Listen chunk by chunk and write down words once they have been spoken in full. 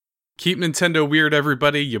Keep Nintendo weird,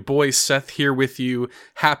 everybody. Your boy Seth here with you.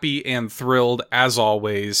 Happy and thrilled, as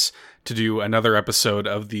always, to do another episode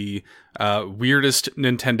of the weirdest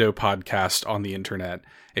Nintendo podcast on the internet.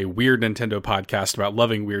 A weird Nintendo podcast about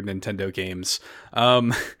loving weird Nintendo games.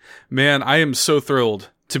 Man, I am so thrilled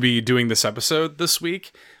to be doing this episode this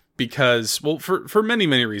week because, well, for many,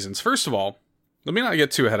 many reasons. First of all, let me not get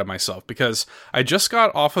too ahead of myself because I just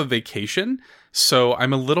got off of vacation, so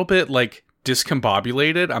I'm a little bit,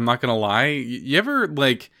 discombobulated, I'm not gonna lie. You ever,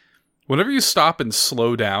 whenever you stop and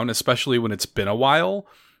slow down, especially when it's been a while,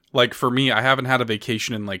 for me, I haven't had a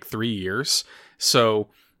vacation in 3 years, so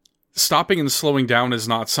stopping and slowing down is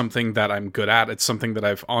not something that I'm good at. It's something that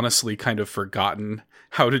I've honestly kind of forgotten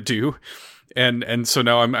how to do, and so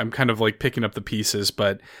now I'm kind of picking up the pieces,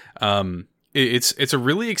 but it's a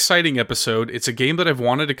really exciting episode. It's a game that I've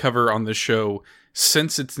wanted to cover on this show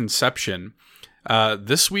since its inception.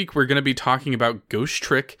 This week, we're going to be talking about Ghost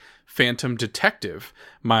Trick Phantom Detective,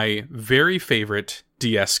 my very favorite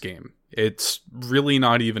DS game. It's really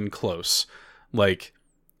not even close.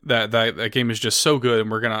 That game is just so good, and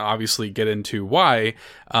we're going to obviously get into why.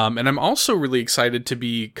 And I'm also really excited to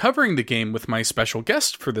be covering the game with my special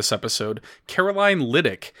guest for this episode, Caroline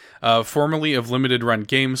Liddick, formerly of Limited Run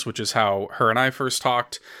Games, which is how her and I first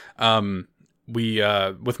talked. We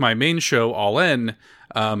with my main show, All In,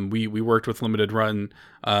 we worked with Limited Run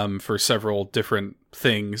for several different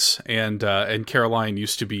things, and Caroline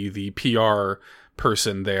used to be the PR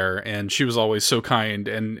person there, and she was always so kind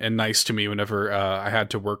and nice to me whenever I had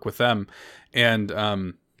to work with them,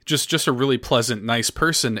 and just a really pleasant, nice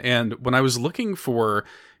person. And when I was looking for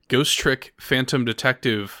Ghost Trick Phantom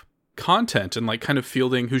Detective content and kind of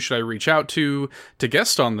fielding who should I reach out to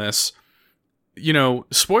guest on this,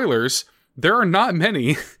 spoilers, there are not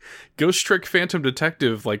many Ghost Trick Phantom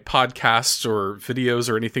Detective podcasts or videos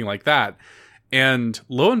or anything like that. And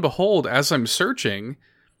lo and behold, as I'm searching,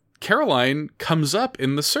 Caroline comes up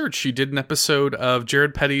in the search. She did an episode of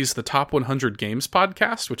Jared Petty's The Top 100 Games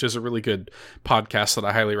podcast, which is a really good podcast that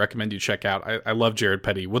I highly recommend you check out. I love Jared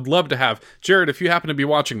Petty. Would love to have Jared, if you happen to be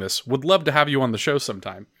watching this, would love to have you on the show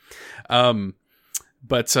sometime.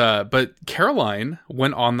 But Caroline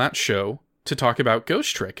went on that show to talk about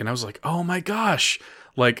Ghost Trick, and I was like, oh my gosh,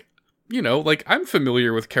 I'm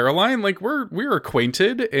familiar with Caroline, we're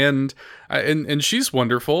acquainted, and she's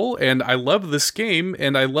wonderful, and I love this game,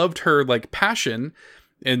 and I loved her passion,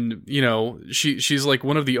 and she's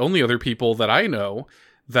one of the only other people that I know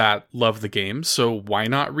that love the game, so why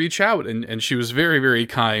not reach out? And she was very, very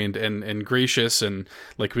kind and gracious, and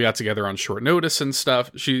we got together on short notice and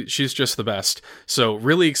stuff. She's just the best. So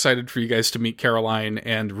really excited for you guys to meet Caroline,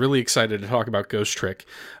 and really excited to talk about Ghost Trick.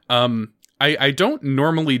 I don't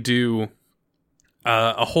normally do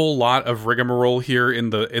a whole lot of rigmarole here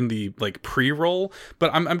in the pre-roll, but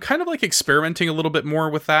I'm kind of experimenting a little bit more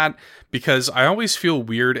with that, because I always feel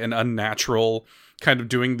weird and unnatural kind of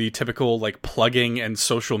doing the typical plugging and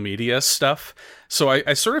social media stuff. So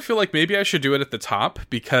I sort of feel maybe I should do it at the top,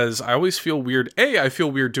 because I always feel weird. I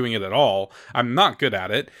feel weird doing it at all. I'm not good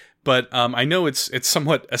at it, but I know it's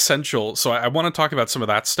somewhat essential. So I want to talk about some of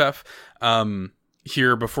that stuff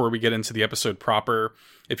here before we get into the episode proper.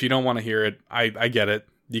 If you don't want to hear it, I get it.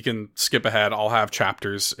 You can skip ahead. I'll have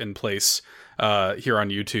chapters in place here on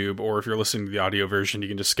YouTube, or if you're listening to the audio version, you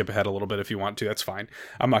can just skip ahead a little bit if you want to. That's fine.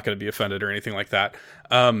 I'm not going to be offended or anything like that.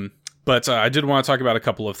 But I did want to talk about a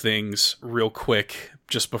couple of things real quick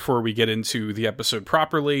just before we get into the episode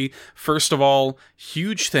properly. First of all,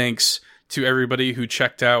 huge thanks to everybody who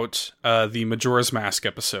checked out the Majora's Mask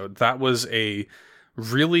episode. That was a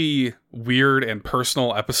really weird and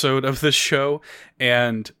personal episode of this show,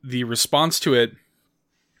 and the response to it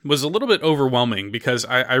was a little bit overwhelming, because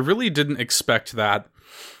I really didn't expect that.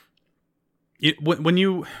 When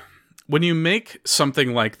you make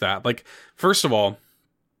something like that, first of all,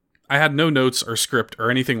 I had no notes or script or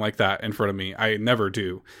anything like that in front of me. I never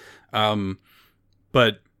do.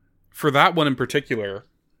 But for that one in particular,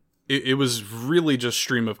 it was really just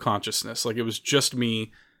stream of consciousness. It was just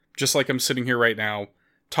me, just like I'm sitting here right now,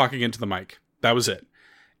 talking into the mic. That was it.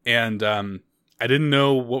 And I didn't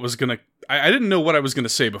know what I didn't know what I was going to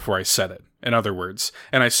say before I said it, in other words.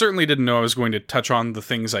 And I certainly didn't know I was going to touch on the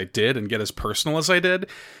things I did and get as personal as I did.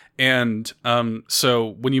 And so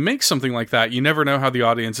when you make something like that, you never know how the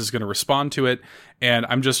audience is going to respond to it. And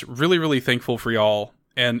I'm just really, really thankful for y'all,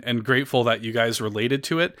 and grateful that you guys related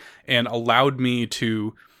to it and allowed me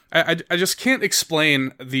to... I just can't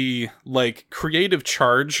explain the creative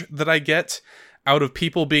charge that I get out of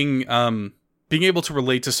people being able to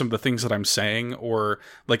relate to some of the things that I'm saying, or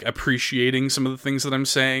appreciating some of the things that I'm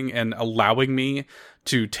saying, and allowing me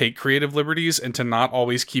to take creative liberties and to not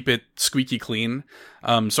always keep it squeaky clean.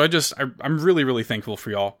 So I'm really, really thankful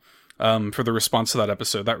for y'all for the response to that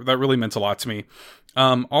episode. That really meant a lot to me.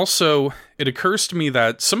 Also, it occurs to me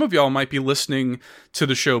that some of y'all might be listening to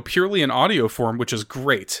the show purely in audio form, which is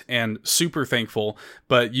great and super thankful,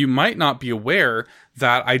 but you might not be aware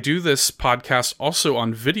that I do this podcast also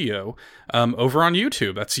on video over on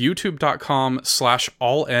YouTube. That's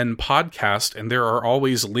youtube.com/allnpodcast, and there are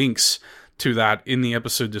always links to that in the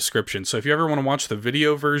episode description. So if you ever want to watch the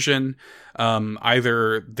video version,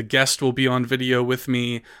 either the guest will be on video with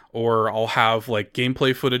me, or I'll have like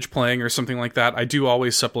gameplay footage playing or something like that. I do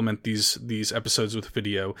always supplement these episodes with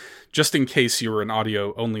video, just in case you were an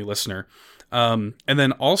audio only listener. And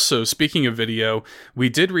then also, speaking of video, we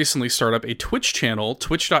did recently start up a Twitch channel,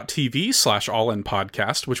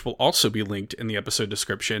 twitch.tv/allnpodcast, which will also be linked in the episode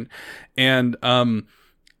description. And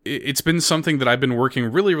it's been something that I've been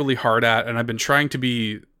working really, really hard at, and I've been trying to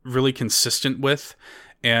be really consistent with.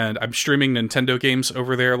 And I'm streaming Nintendo games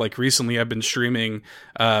over there. Like recently, I've been streaming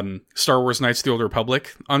Star Wars Knights of the Old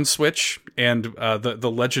Republic on Switch, and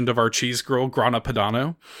the Legend of our Cheese Girl, Grana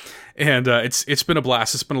Padano. And it's been a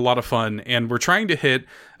blast. It's been a lot of fun. And we're trying to hit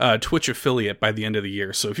Twitch affiliate by the end of the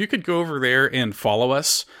year. So if you could go over there and follow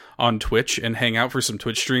us on Twitch and hang out for some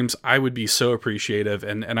Twitch streams, I would be so appreciative.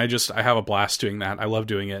 And I have a blast doing that. I love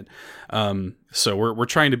doing it. So we're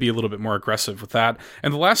trying to be a little bit more aggressive with that.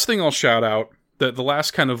 And the last thing I'll shout out, the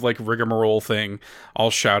last kind of like rigmarole thing I'll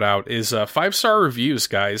shout out is 5-star reviews,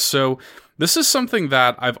 guys. So this is something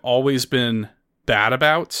that I've always been bad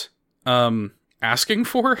about asking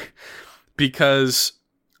for, because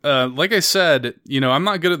like I said, I'm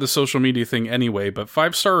not good at the social media thing anyway, but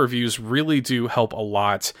 5-star reviews really do help a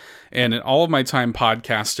lot. And in all of my time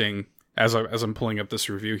podcasting, as I'm pulling up this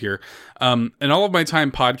review here, in all of my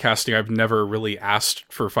time podcasting, I've never really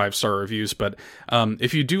asked for 5-star reviews. But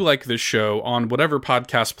if you do like this show on whatever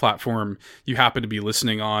podcast platform you happen to be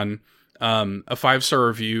listening on, a 5-star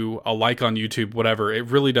review, a like on YouTube, whatever, it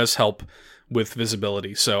really does help with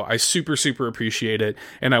visibility. So I super, super appreciate it.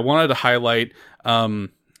 And I wanted to highlight a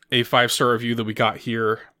 5-star review that we got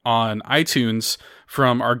here on iTunes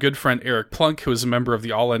from our good friend Eric Plunk, who is a member of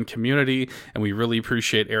the All In community, and we really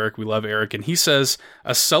appreciate Eric. We love Eric. And he says,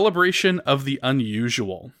 "A celebration of the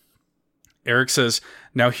unusual." Eric says,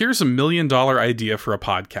 "Now here's $1 million idea for a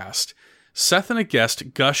podcast. Seth and a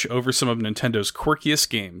guest gush over some of Nintendo's quirkiest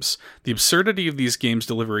games. The absurdity of these games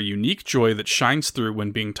deliver a unique joy that shines through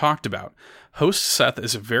when being talked about. Host Seth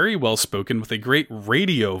is very well spoken with a great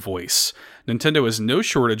radio voice. Nintendo has no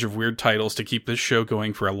shortage of weird titles to keep this show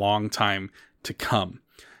going for a long time to come."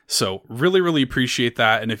 So really, really appreciate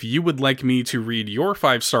that. And if you would like me to read your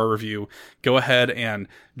 5-star review, go ahead and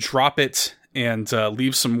drop it and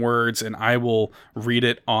leave some words, and I will read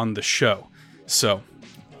it on the show. So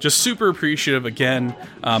just super appreciative again.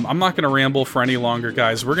 I'm not going to ramble for any longer,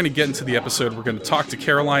 guys. We're going to get into the episode. We're going to talk to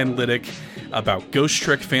Caroline Liddick about Ghost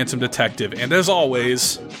Trick Phantom Detective. And as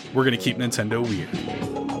always, we're going to keep Nintendo weird.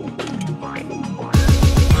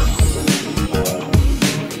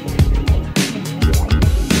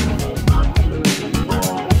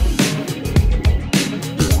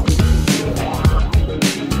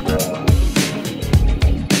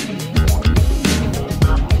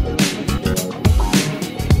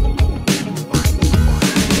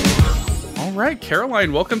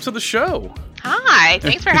 Caroline, welcome to the show. Hi,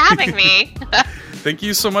 thanks for having me. Thank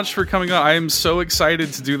you so much for coming on. I am so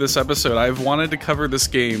excited to do this episode. I've wanted to cover this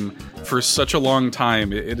game for such a long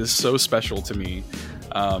time. It is so special to me.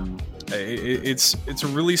 It's a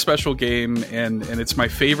really special game, and it's my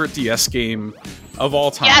favorite DS game of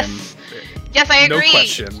all time. Yes, I agree. No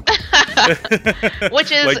question.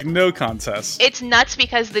 Which is like no contest. It's nuts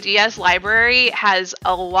because the DS library has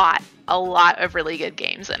a lot of really good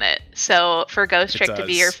games in it. So for Ghost Trick to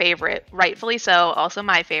be your favorite, rightfully so, also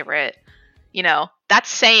my favorite, that's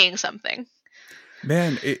saying something.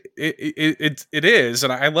 Man, it is,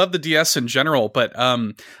 and I love the DS in general, but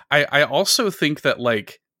I also think that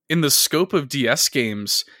like in the scope of DS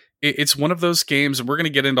games, it's one of those games, and we're going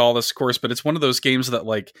to get into all this, of course, but it's one of those games that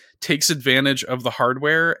like takes advantage of the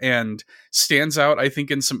hardware and stands out, I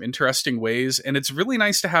think, in some interesting ways. And it's really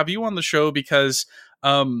nice to have you on the show because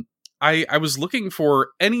I was looking for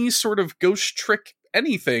any sort of Ghost Trick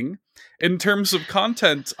anything in terms of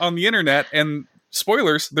content on the internet, and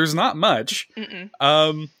spoilers, there's not much.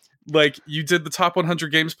 Like you did the Top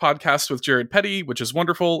 100 Games podcast with Jared Petty, which is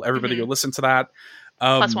wonderful. Everybody go listen to that.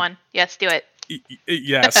 +1. Yes, do it.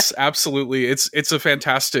 Yes, absolutely. It's a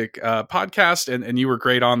fantastic podcast, and you were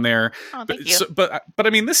great on there. Oh, thank you. But I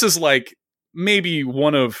mean, this is like maybe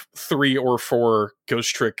one of 3 or 4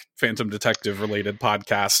 Ghost Trick Phantom Detective related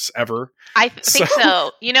podcasts ever. I think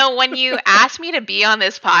so. You know, when you asked me to be on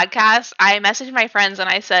this podcast, I messaged my friends and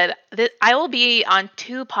I said that I will be on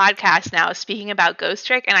 2 podcasts now speaking about Ghost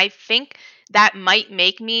Trick, and I think that might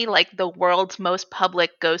make me like the world's most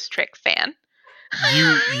public Ghost Trick fan.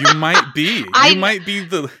 You might be. You might be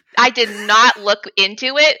the. I did not look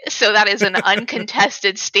into it, so that is an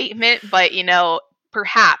uncontested statement. But you know,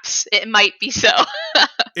 perhaps it might be so.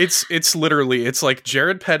 It's literally, it's like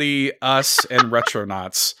Jared Petty, us, and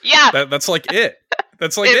Retronauts. Yeah, that's like it.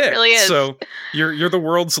 That's like it. Really is. So you're the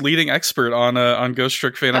world's leading expert on Ghost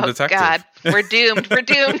Trick Phantom Detective. God, we're doomed. We're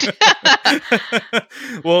doomed.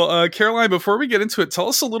 Well, Caroline, before we get into it, tell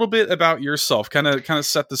us a little bit about yourself. Kind of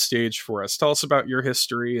set the stage for us. Tell us about your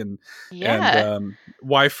history and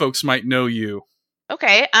why folks might know you.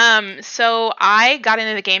 Okay. So I got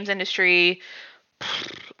into the games industry.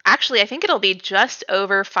 Actually, I think it'll be just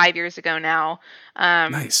over 5 years ago now.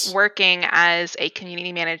 Nice. Working as a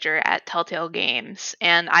community manager at Telltale Games,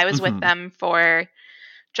 and I was with them for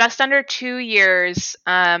just under 2 years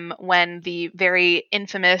when the very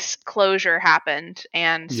infamous closure happened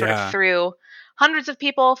and sort of threw hundreds of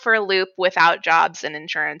people for a loop without jobs and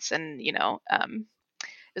insurance, and you know,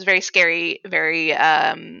 it was very scary, very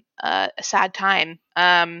a sad time.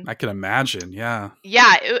 I can imagine. Yeah.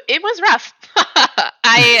 Yeah, it was rough.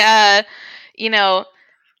 I, you know,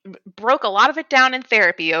 broke a lot of it down in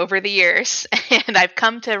therapy over the years, and I've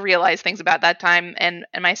come to realize things about that time and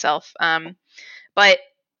myself. But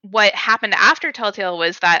what happened after Telltale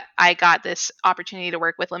was that I got this opportunity to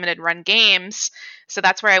work with Limited Run Games. So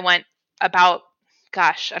that's where I went about,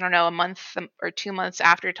 gosh, I don't know, a month or 2 months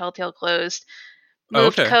after Telltale closed.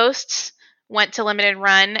 Moved coasts, went to Limited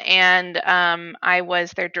Run, and I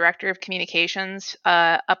was their director of communications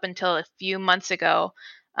up until a few months ago.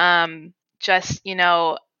 Just, you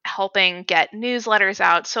know, helping get newsletters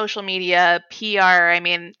out, social media, PR. I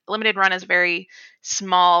mean, Limited Run is a very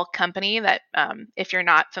small company that, if you're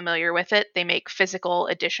not familiar with it, they make physical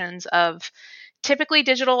editions of typically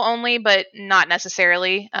digital only, but not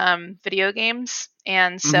necessarily video games.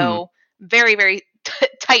 And so very, very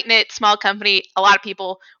tight-knit, small company, a lot of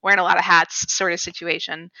people wearing a lot of hats sort of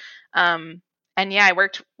situation. And yeah, I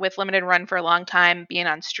worked with Limited Run for a long time, being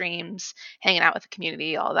on streams, hanging out with the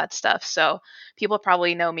community, all that stuff. So people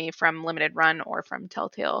probably know me from Limited Run or from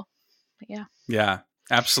Telltale. But yeah. Yeah.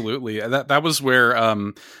 Absolutely. That was where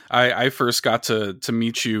I first got to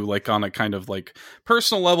meet you, like on a kind of like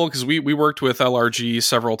personal level, because we worked with LRG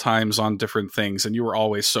several times on different things, and you were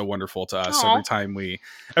always so wonderful to us. Aww.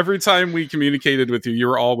 Every time we communicated with you, you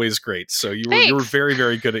were always great. So you were very,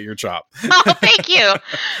 very good at your job. Oh, thank you.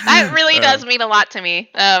 That really does mean a lot to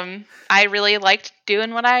me. I really liked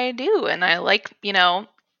doing what I do, and I like, you know,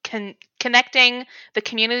 connecting the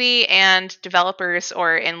community and developers,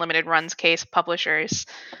 or in Limited Run's case, publishers,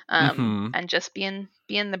 and just being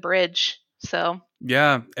the bridge. So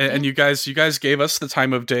yeah, and you guys gave us the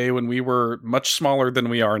time of day when we were much smaller than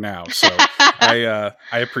we are now. So I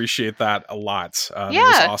appreciate that a lot. It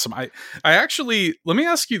was awesome. I actually, let me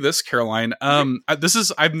ask you this, Caroline.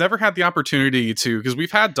 I've never had the opportunity to, because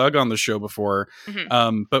we've had Doug on the show before,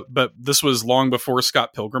 but this was long before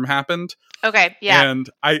Scott Pilgrim happened. Okay, yeah. And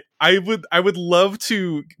I would love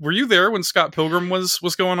to. Were you there when Scott Pilgrim was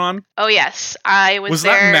going on? Oh yes, I was. Was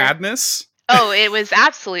there. That madness? Oh, it was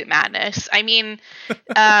absolute madness. I mean,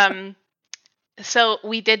 so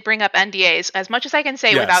we did bring up NDAs. As much as I can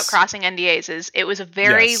say without crossing NDAs, is it was a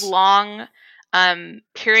very long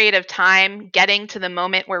period of time getting to the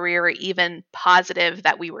moment where we were even positive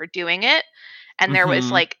that we were doing it, and there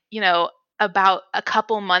was like, you know, about a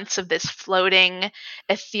couple months of this floating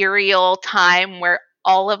ethereal time where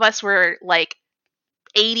all of us were like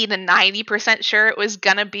 80 to 90% sure it was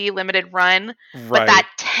gonna be Limited Run, but that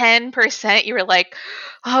 10% you were like,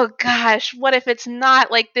 oh gosh, what if it's not?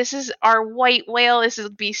 Like, this is our white whale, this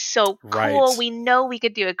would be so cool, we know we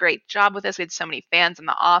could do a great job with this, we had so many fans in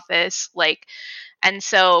the office, like, and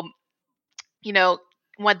so, you know,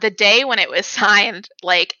 the day when it was signed,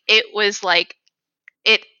 like, it was like,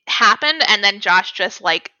 it happened, and then Josh just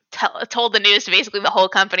like told the news to basically the whole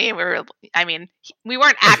company. We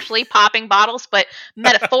weren't actually popping bottles, but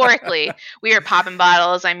metaphorically we were popping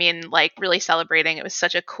bottles. I mean, like, really celebrating. It was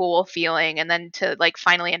such a cool feeling, and then to like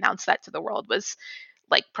finally announce that to the world was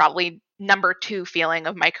like probably number 2 feeling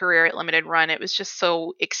of my career at Limited Run. It was just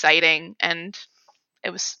so exciting, and it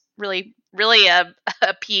was really, really a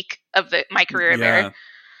peak of my career there.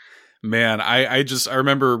 Man, I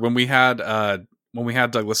remember when we had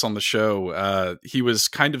Douglas on the show, he was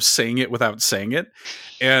kind of saying it without saying it,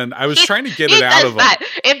 and I was trying to get it out of him.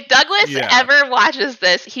 If Douglas Douglas ever watches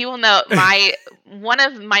this, he will know one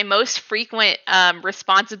of my most frequent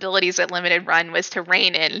responsibilities at Limited Run was to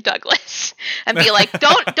rein in Douglas and be like,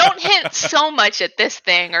 don't hint so much at this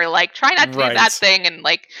thing, or like try not to do that thing, and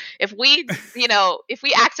like if we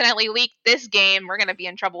accidentally leak this game, we're gonna be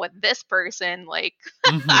in trouble with this person. Like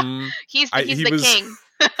he's the king.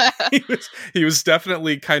 he was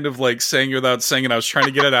definitely kind of like saying without saying it. I was trying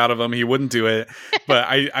to get it out of him. He wouldn't do it, but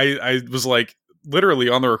I was like, literally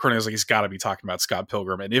on the recording, I was like, he's got to be talking about Scott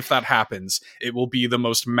Pilgrim, and if that happens, it will be the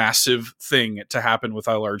most massive thing to happen with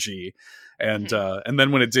LRG. And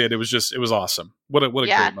then when it did, it was awesome. What a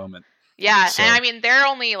great moment. Yeah, so. And I mean, they're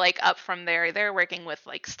only like up from there. They're working with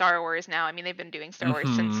like Star Wars now. I mean, they've been doing Star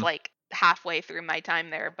Wars since like halfway through my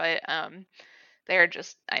time there, but they're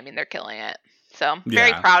killing it. So I'm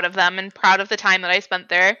very proud of them and proud of the time that I spent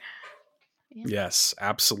there. Yeah. Yes,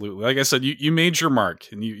 absolutely. Like I said, you made your mark,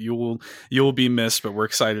 and you will be missed, but we're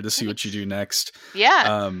excited to see what you do next.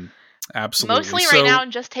 Yeah. Absolutely. Mostly right now,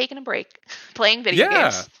 I'm just taking a break, playing video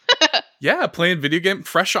games. Yeah, playing video game,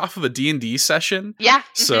 fresh off of a D&D session. Yeah.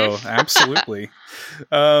 So absolutely.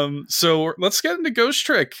 So let's get into Ghost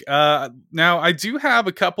Trick. Now I do have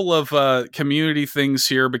a couple of community things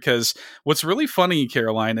here, because what's really funny,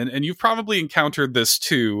 Caroline, and you've probably encountered this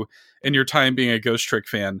too in your time being a Ghost Trick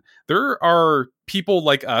fan, there are people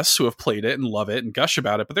like us who have played it and love it and gush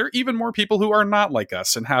about it, but there are even more people who are not like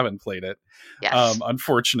us and haven't played it. Yes.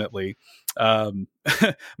 Unfortunately.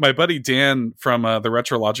 My buddy Dan from the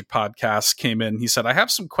Retrologic podcast came in. He said, I have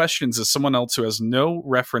some questions as someone else who has no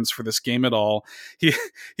reference for this game at all. He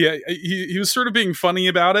was sort of being funny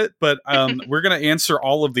about it, but we're going to answer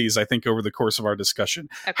all of these, I think, over the course of our discussion.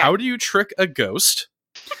 Okay. How do you trick a ghost?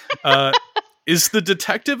 Is the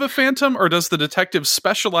detective a phantom, or does the detective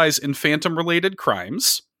specialize in phantom-related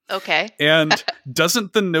crimes? Okay. And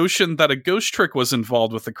doesn't the notion that a ghost trick was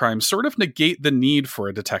involved with the crime sort of negate the need for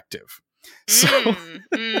a detective? So,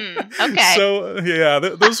 okay. So yeah,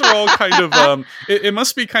 those are all kind of. It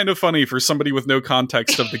must be kind of funny for somebody with no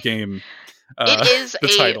context of the game. It is the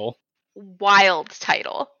title. Wild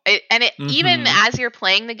title, even as you're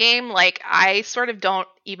playing the game, like I sort of don't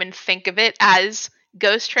even think of it as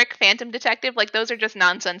Ghost Trick Phantom Detective. Like those are just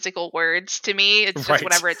nonsensical words to me. It's just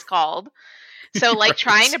whatever it's called. So like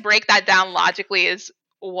trying to break that down logically is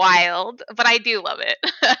wild, but I do love it.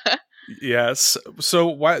 Yes. So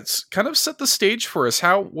what's kind of set the stage for us?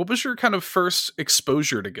 What was your kind of first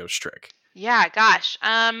exposure to Ghost Trick? Yeah, gosh.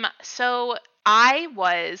 So I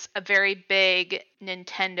was a very big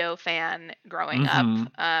Nintendo fan growing up.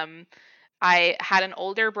 I had an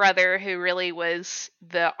older brother who really was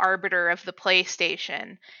the arbiter of the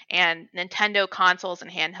PlayStation, and Nintendo consoles and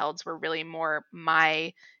handhelds were really more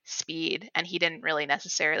my speed, and he didn't really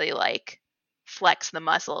necessarily like flex the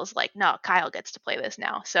muscles like, no, Kyle gets to play this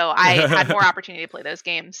now. So I had more opportunity to play those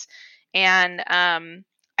games. And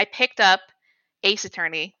I picked up Ace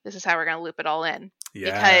Attorney. This is how we're going to loop it all in.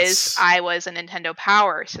 Yes. Because I was a Nintendo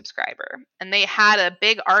Power subscriber, and they had a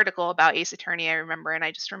big article about Ace Attorney, I remember, and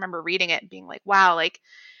I just remember reading it and being like, wow, like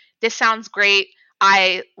this sounds great.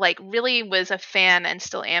 I like really was a fan and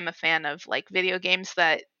still am a fan of like video games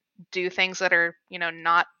that do things that are,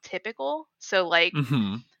 not typical. So like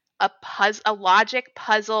a logic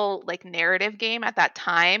puzzle like narrative game at that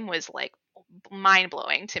time was like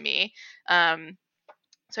mind-blowing to me. So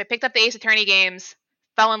I picked up the Ace Attorney games,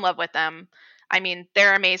 fell in love with them. I mean,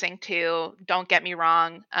 they're amazing too, don't get me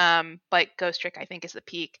wrong, but Ghost Trick I think is the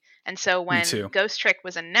peak. And so when Ghost Trick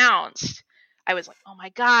was announced, I was like, oh my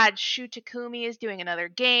god, Shu Takumi is doing another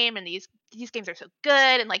game, and these games are so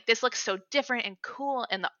good, and like this looks so different and cool,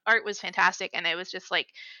 and the art was fantastic, and it was just like,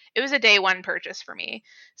 it was a day one purchase for me.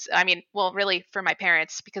 So, I mean, well, really for my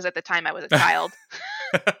parents, because at the time I was a child.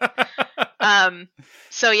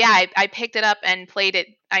 So yeah, I picked it up and played it.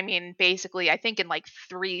 I mean, basically, I think in like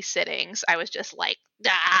 3 sittings, I was just like,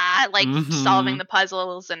 solving the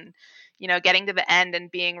puzzles and, getting to the end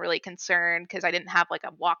and being really concerned because I didn't have like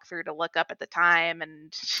a walkthrough to look up at the time.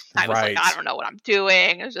 And I was like, I don't know what I'm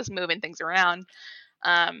doing. I was just moving things around.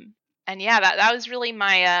 And yeah, that was really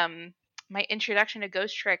my, my introduction to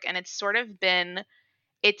Ghost Trick. And it's sort of been,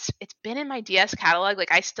 it's been in my DS catalog.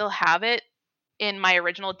 Like I still have it in my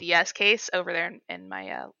original DS case over there in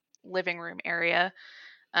my living room area,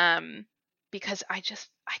 because I just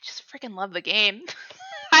freaking love the game.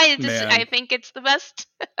 I think it's the best.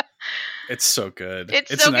 It's so good.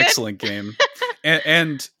 It's an excellent game,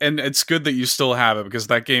 and it's good that you still have it, because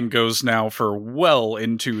that game goes now for well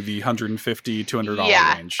into the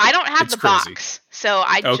 $150-$200 range. I don't have the box, so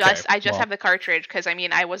I just have the cartridge, because I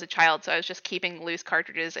mean I was a child, so I was just keeping loose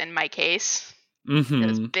cartridges in my case. It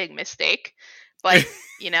was a big mistake. But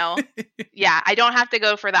yeah, I don't have to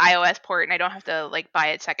go for the iOS port, and I don't have to like buy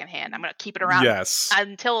it secondhand. I'm gonna keep it around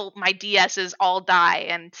until my DSs all die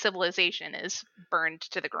and Civilization is burned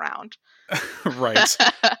to the ground. Right.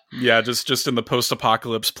 Yeah, just in the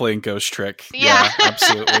post-apocalypse playing Ghost Trick. Yeah,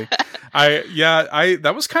 absolutely.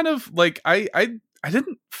 That was kind of like I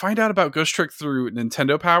didn't find out about Ghost Trick through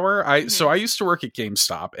Nintendo Power. So I used to work at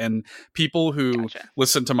GameStop, and people who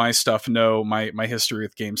listen to my stuff know my history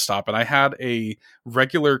with GameStop. And I had a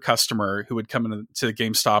regular customer who would come into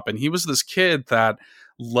GameStop, and he was this kid that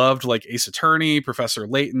loved like Ace Attorney, Professor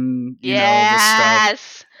Layton, you know, this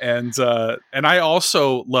stuff. And I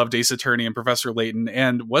also loved Ace Attorney and Professor Layton,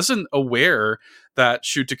 and wasn't aware that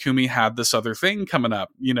Shu Takumi had this other thing coming up,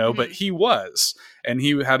 you know, but he was, and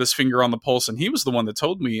he had his finger on the pulse, and he was the one that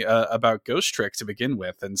told me about Ghost Trick to begin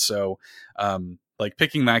with. And so, like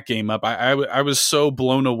picking that game up, I was so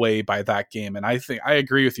blown away by that game. And I think I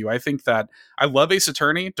agree with you. I think that I love Ace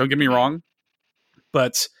Attorney. Don't get me wrong,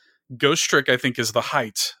 but Ghost Trick, I think, is the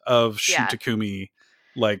height of Shu Takumi.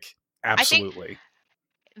 Like, absolutely.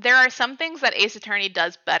 There are some things that Ace Attorney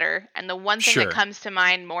does better, and the one thing that comes to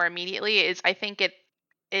mind more immediately is I think it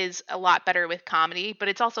is a lot better with comedy, but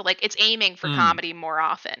it's also like it's aiming for comedy more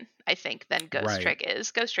often, I think, than Ghost Trick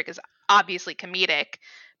is. Ghost Trick is obviously comedic,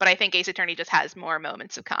 but I think Ace Attorney just has more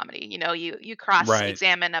moments of comedy. You know, you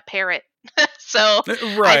cross-examine a parrot, so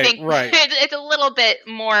I think it's a little bit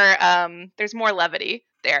more, there's more levity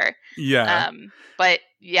there. Yeah. But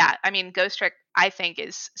yeah, I mean, Ghost Trick, I think,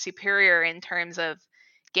 is superior in terms of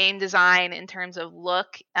game design, in terms of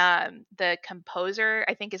look. The composer,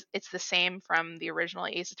 I think, it's the same from the original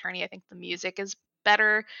Ace Attorney. I think the music is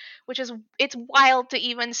better, which is, it's wild to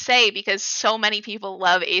even say because so many people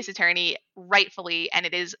love Ace Attorney rightfully, and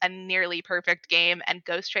it is a nearly perfect game, and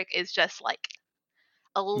Ghost Trick is just like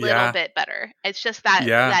a little bit better. It's just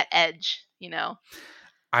that edge, you know.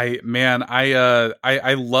 I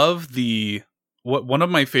love the one of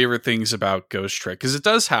my favorite things about Ghost Trick, because it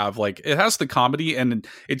does have like, it has the comedy, and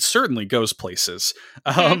it certainly goes places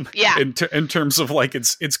in terms of like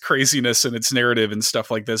its craziness and its narrative and stuff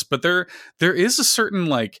like this. But there is a certain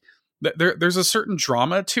like there's a certain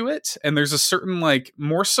drama to it, and there's a certain like,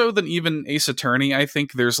 more so than even Ace Attorney, I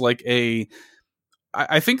think there's like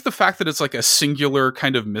I think the fact that it's like a singular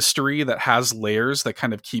kind of mystery that has layers that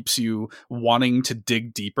kind of keeps you wanting to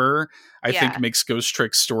dig deeper, I think makes Ghost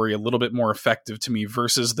Trick's story a little bit more effective to me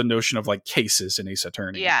versus the notion of like cases in Ace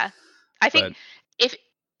Attorney. Yeah. I think if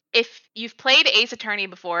you've played Ace Attorney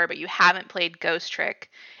before, but you haven't played Ghost Trick,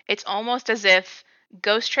 it's almost as if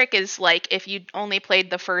Ghost Trick is like if you only played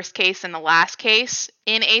the first case and the last case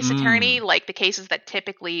in Ace Attorney, like the cases that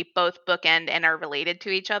typically both bookend and are related to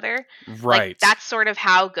each other. Right. Like, that's sort of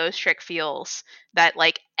how Ghost Trick feels, that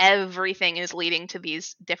like everything is leading to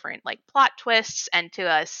these different like plot twists and to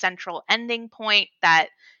a central ending point that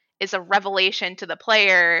is a revelation to the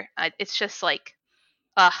player. It's just like,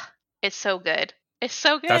 it's so good. It's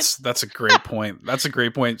so good. That's a great point. That's a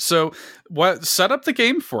great point. So, what set up the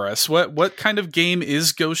game for us? What kind of game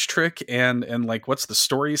is Ghost Trick, and like what's the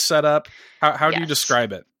story setup? How do you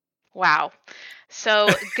describe it? Wow. So,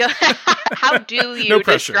 how do you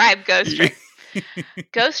describe Ghost Trick?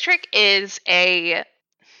 Ghost Trick is a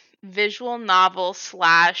visual novel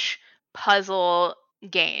 / puzzle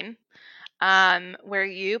game, where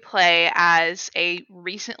you play as a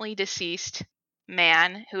recently deceased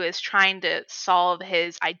man who is trying to solve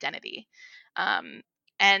his identity.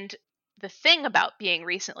 And the thing about being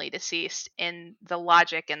recently deceased in the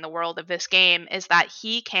logic in the world of this game is that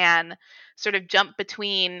he can sort of jump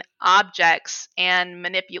between objects and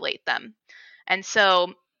manipulate them. And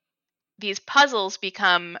so these puzzles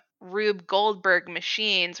become Rube Goldberg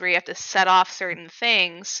machines where you have to set off certain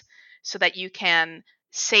things so that you can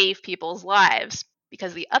save people's lives.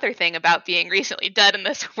 Because the other thing about being recently dead in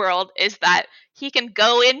this world is that he can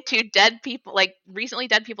go into dead people, like recently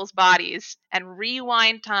dead people's bodies, and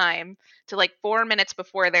rewind time to like 4 minutes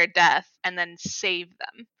before their death and then save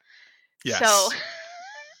them. Yes. So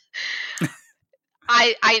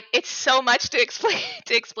it's so much to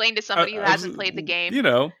explain to somebody who hasn't played the game. You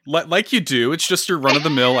know, like you do. It's just your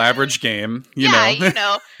run-of-the-mill average game. You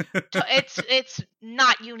know, it's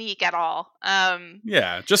not unique at all.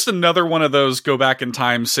 Yeah, just another one of those go back in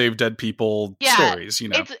time, save dead people stories. You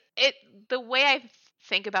know, the way I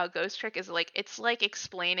think about Ghost Trick is like it's like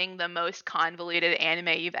explaining the most convoluted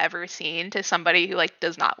anime you've ever seen to somebody who like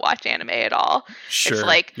does not watch anime at all. Sure. It's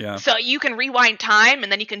like, so you can rewind time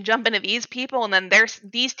and then you can jump into these people and then there's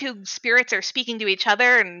these two spirits are speaking to each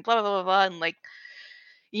other and blah blah blah blah, and like,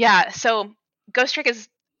 yeah. So Ghost Trick is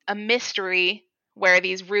a mystery where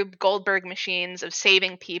these Rube Goldberg machines of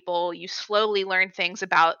saving people, you slowly learn things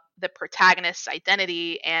about the protagonist's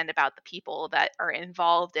identity and about the people that are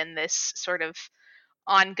involved in this sort of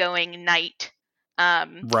ongoing night.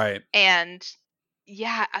 Right. And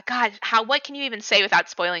yeah, God, what can you even say without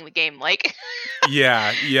spoiling the game? Like,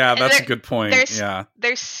 yeah, that's a good point.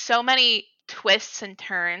 There's so many twists and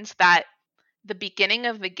turns that the beginning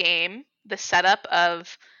of the game, the setup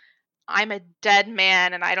of I'm a dead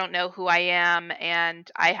man and I don't know who I am and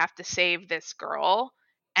I have to save this girl,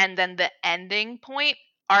 and then the ending point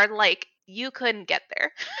are like, you couldn't get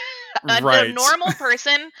there. Right. The normal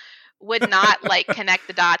person would not like connect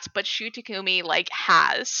the dots, but Shu Takumi like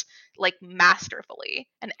has, like, masterfully,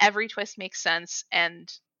 and every twist makes sense,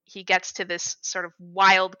 and he gets to this sort of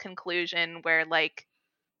wild conclusion where, like,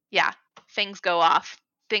 yeah, things go off.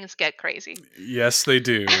 Things get crazy. Yes, they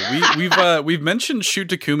do. We've mentioned Shu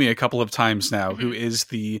Takumi a couple of times now, who is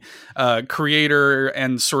the creator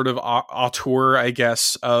and sort of auteur, I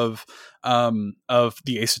guess, of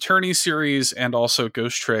the Ace Attorney series and also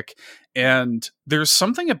Ghost Trick. And there's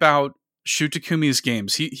something about Shu Takumi's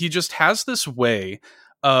games. He just has this way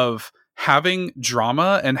of having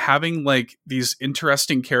drama and having like these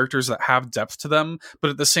interesting characters that have depth to them,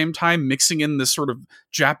 but at the same time mixing in this sort of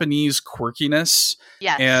Japanese quirkiness.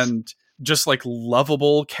 Yes. And just like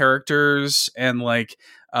lovable characters. And like,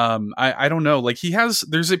 I don't know, like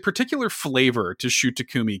there's a particular flavor to Shu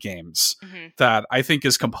Takumi games that I think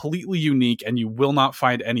is completely unique and you will not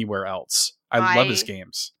find anywhere else. I love his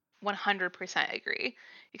games. 100% agree.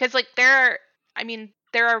 Because like there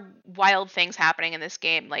are wild things happening in this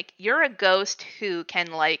game. Like, you're a ghost who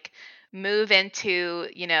can like move into,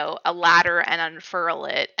 a ladder and unfurl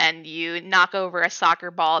it, and you knock over a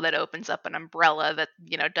soccer ball that opens up an umbrella that,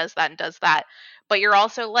 does that and does that. But you're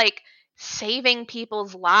also like saving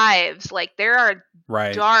people's lives. Like, there are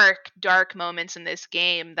dark moments in this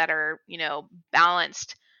game that are,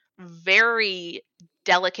 balanced very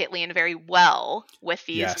delicately and very well with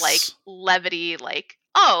these like levity, like,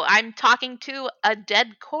 oh, I'm talking to a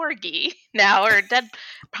dead corgi now, or a dead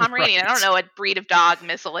Pomeranian. I don't know what breed of dog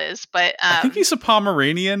Missile is, but I think he's a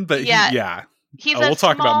Pomeranian, but we'll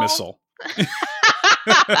talk about Missile.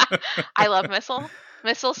 I love Missile.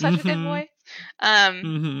 Missile's such a good boy.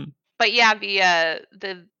 But yeah,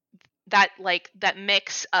 that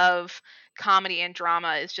mix of comedy and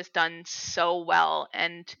drama is just done so well,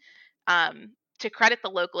 and to credit the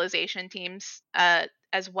localization teams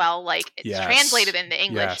as well, like, it's translated into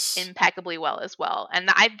English impeccably well as well. And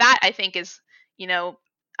that I think is,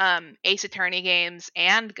 Ace Attorney games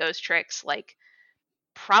and Ghost Tricks, like,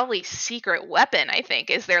 probably secret weapon, I think,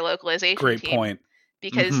 is their localization team. Great point.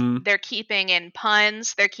 Because they're keeping in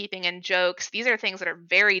puns, they're keeping in jokes. These are things that are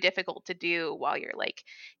very difficult to do while you're like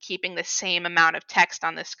keeping the same amount of text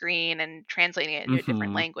on the screen and translating it into a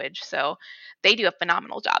different language. So they do a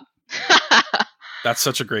phenomenal job. That's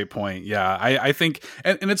such a great point. Yeah, I think,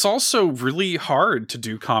 and it's also really hard to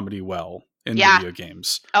do comedy well in video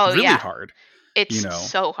games. Oh, really hard. It's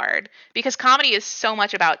so hard because comedy is so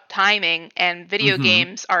much about timing, and video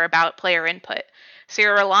games are about player input. So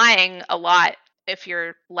you're relying a lot, if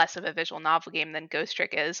you're less of a visual novel game than Ghost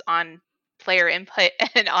Trick is, on player input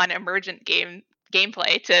and on emergent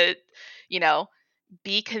gameplay to,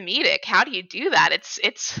 be comedic. How do you do that?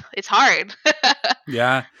 It's hard.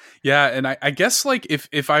 Yeah. And I guess like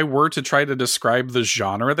if I were to try to describe the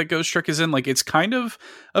genre that Ghost Trick is in, like, it's kind of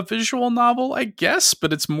a visual novel, I guess,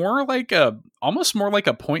 but it's more like almost more like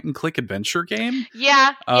a point and click adventure game.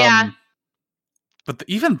 Yeah. But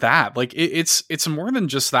even that, like, it's more than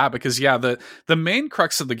just that, because the main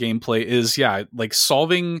crux of the gameplay is like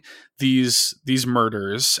solving these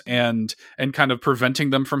murders and kind of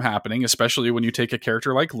preventing them from happening, especially when you take a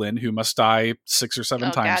character like Lynn, who must die 6 or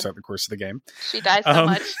 7 times throughout the course of the game. She dies so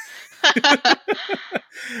much.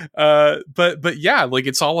 But yeah, like,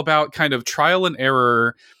 it's all about kind of trial and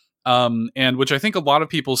error, and which I think a lot of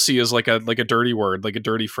people see as like a dirty word, like a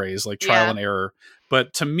dirty phrase, like trial and error.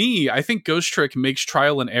 But to me, I think Ghost Trick makes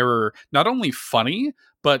trial and error not only funny,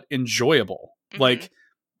 but enjoyable. Like,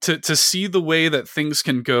 to see the way that things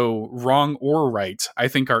can go wrong or right, I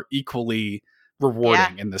think are equally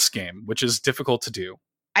rewarding in this game, which is difficult to do.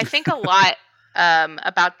 I think a lot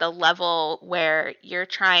about the level where you're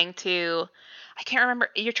trying to,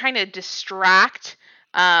 you're trying to distract,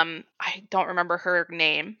 I don't remember her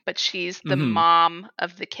name, but she's the mom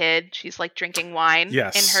of the kid. She's like drinking wine in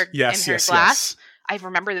her glass. Yes. I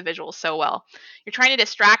remember the visuals so well. You're trying to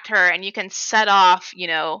distract her, and you can set off,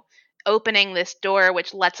 opening this door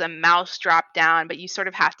which lets a mouse drop down, but you sort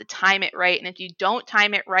of have to time it right. And if you don't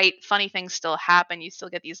time it right, funny things still happen. You still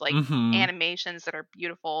get these like animations that are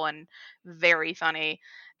beautiful and very funny.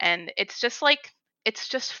 And it's just like, it's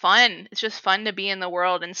just fun. It's just fun to be in the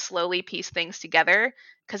world and slowly piece things together,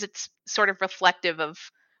 because it's sort of reflective of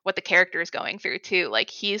what the character is going through too. Like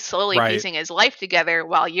he's slowly piecing his life together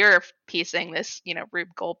while you're piecing this,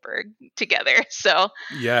 Rube Goldberg together. So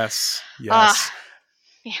yes.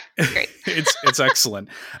 Yeah, it's great. it's excellent.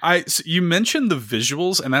 So you mentioned the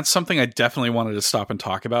visuals, and that's something I definitely wanted to stop and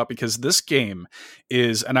talk about, because this game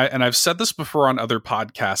is, and I've said this before on other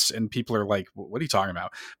podcasts, and people are like, "What are you talking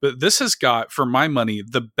about?" But this has got, for my money,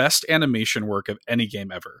 the best animation work of any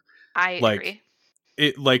game ever. I agree.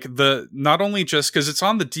 It like not only just because it's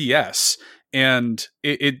on the DS, and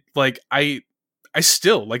it like I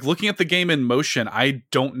still, like, looking at the game in motion, I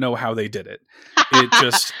don't know how they did it. It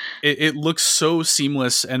just, it looks so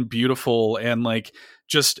seamless and beautiful, and like,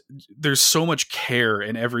 just, there's so much care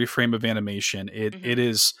in every frame of animation. It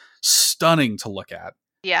is stunning to look at.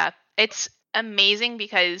 Yeah, it's amazing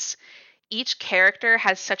because each character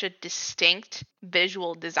has such a distinct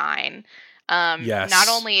visual design. Not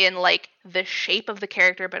only in like the shape of the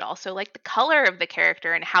character, but also like the color of the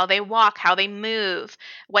character and how they walk, how they move,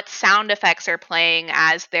 what sound effects are playing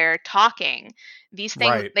as they're talking. These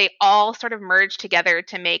things, they all sort of merge together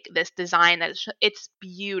to make this design that it's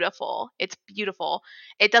beautiful. It's beautiful.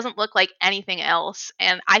 It doesn't look like anything else.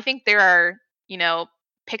 And I think there are,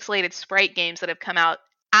 pixelated sprite games that have come out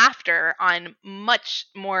after on much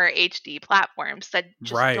more HD platforms that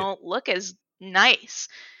just don't look as nice.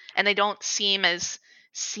 And they don't seem as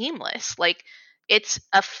seamless. Like, it's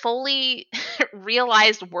a fully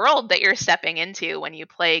realized world that you're stepping into when you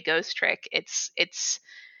play Ghost Trick.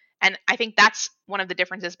 And I think that's one of the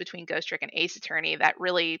differences between Ghost Trick and Ace Attorney that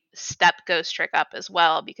really step Ghost Trick up as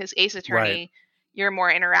well, because Ace Attorney, you're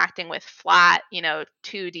more interacting with flat,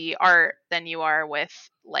 2D art than you are with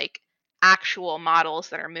like actual models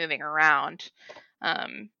that are moving around.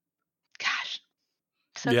 Gosh.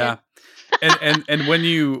 So yeah. and when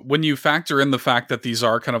you factor in the fact that these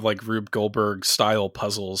are kind of like Rube Goldberg style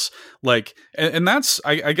puzzles, like, and that's,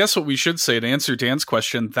 I guess what we should say to answer Dan's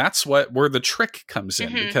question, that's where the trick comes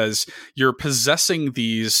in, because you're possessing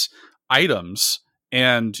these items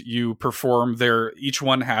and you perform each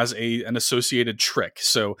one has an associated trick.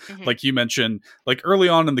 So like you mentioned, like early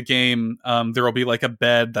on in the game, there will be like a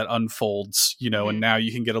bed that unfolds, and now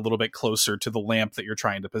you can get a little bit closer to the lamp that you're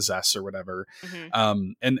trying to possess or whatever.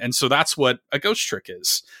 And so that's what a ghost trick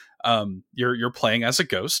is. You're playing as a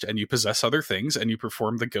ghost, and you possess other things, and you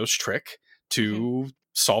perform the ghost trick to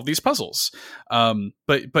solve these puzzles.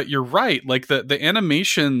 But you're right, like the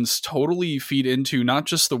animations totally feed into not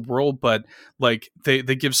just the world, but like they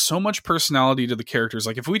give so much personality to the characters.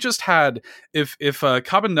 Like if we just had, if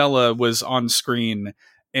Cabanela was on screen,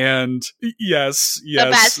 and the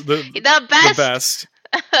best.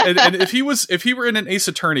 and if he were in an Ace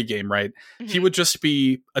Attorney game, right, he would just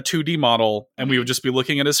be a 2D model, and we would just be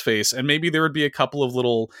looking at his face, and maybe there would be a couple of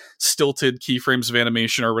little stilted keyframes of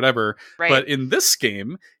animation or whatever. But in this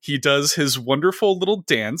game, he does his wonderful little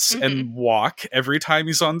dance and walk every time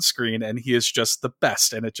he's on screen, and he is just the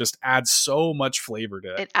best, and it just adds so much flavor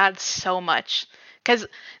to it. It adds so much, because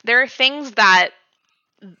there are things that,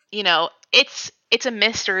 it's a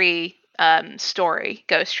mystery story,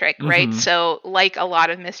 Ghost Trick, right? So like a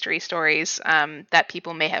lot of mystery stories that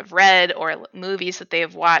people may have read or movies that they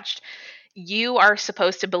have watched, you are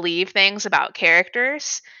supposed to believe things about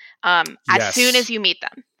characters as soon as you meet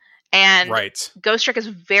them. And Ghost Trick is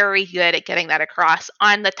very good at getting that across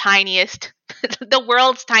on the tiniest, the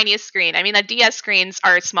world's tiniest screen. I mean, the DS screens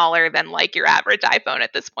are smaller than like your average iPhone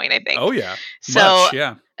at this point, I think. Oh yeah. So, much,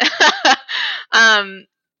 yeah.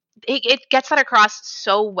 It gets that across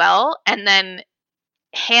so well, and then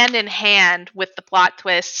hand in hand with the plot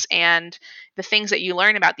twists and the things that you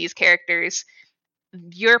learn about these characters,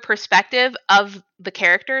 your perspective of the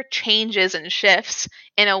character changes and shifts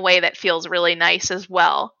in a way that feels really nice as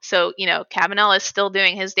well. So, Cabanela is still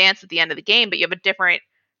doing his dance at the end of the game, but you have a different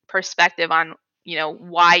perspective on,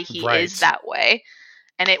 why he is that way.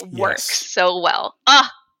 And it works so well.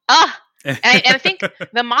 And I think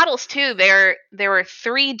the models too, they were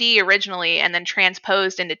 3D originally and then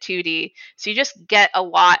transposed into 2D. So you just get a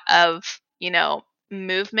lot of,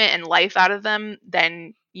 movement and life out of them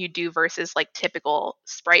than you do versus like typical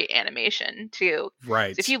sprite animation too.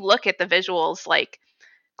 Right. So if you look at the visuals like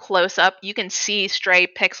close up, you can see stray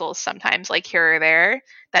pixels sometimes like here or there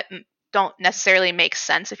that don't necessarily make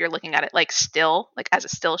sense if you're looking at it like still, like as a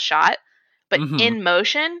still shot. But in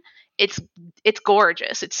motion, it's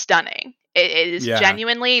gorgeous. It's stunning. It is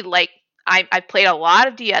genuinely like I've played a lot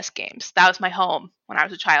of DS games. That was my home when I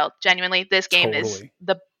was a child. Genuinely, this game is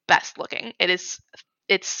the best looking. It's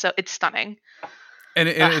stunning. And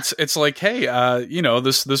it's like, hey,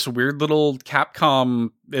 this weird little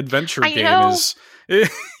Capcom adventure game is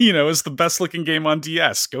is the best looking game on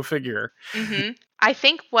DS. Go figure. Mm-hmm. I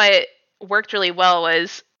think what worked really well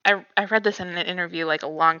was I read this in an interview like a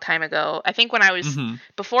long time ago. I think when I was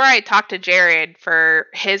before I talked to Jared for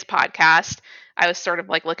his podcast, I was sort of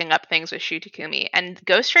like looking up things with Shu Takumi, and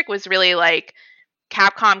Ghost Trick was really like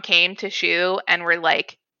Capcom came to Shu and were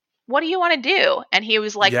like, what do you want to do? And he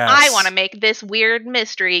was like, I want to make this weird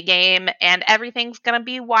mystery game and everything's going to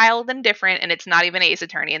be wild and different and it's not even Ace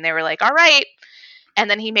Attorney. And they were like, all right. And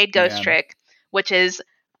then he made Ghost Trick, which is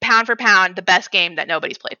pound for pound the best game that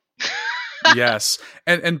nobody's played. Yes.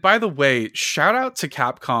 And by the way, shout out to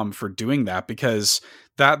Capcom for doing that, because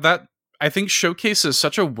that I think showcases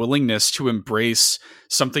such a willingness to embrace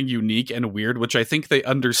something unique and weird, which I think they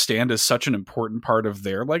understand is such an important part of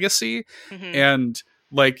their legacy. And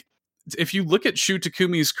like, if you look at Shu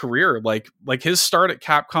Takumi's career, like his start at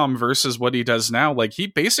Capcom versus what he does now, like he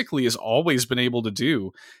basically has always been able to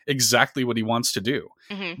do exactly what he wants to do.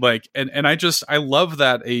 Like, and I love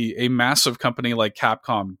that a massive company like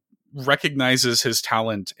Capcom recognizes his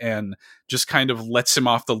talent and just kind of lets him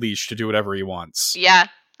off the leash to do whatever he wants. Yeah.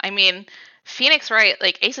 I mean, Phoenix Wright,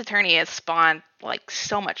 like Ace Attorney has spawned like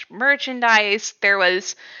so much merchandise. There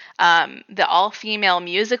was the all-female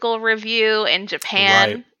musical review in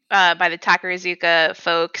Japan by the Takarazuka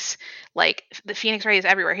folks. Like, the Phoenix Wright is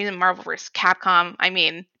everywhere. He's in Marvel vs. Capcom. I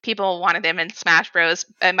mean, people wanted him in Smash Bros.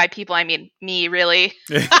 And by people, I mean me, really.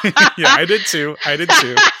 Yeah, I did too.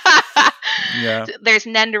 Yeah. There's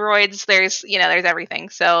Nendoroids. There's everything.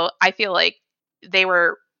 So I feel like they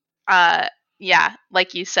were,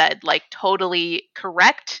 like you said, like totally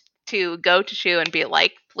correct to go to Shu and be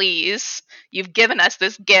like, please, you've given us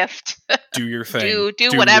this gift. Do your thing.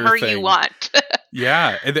 do whatever you want.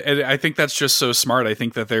 Yeah, and I think that's just so smart. I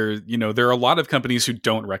think that there are a lot of companies who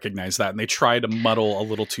don't recognize that, and they try to muddle a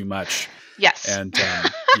little too much. Yes. And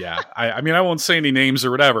I mean, I won't say any names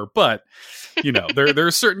or whatever, but there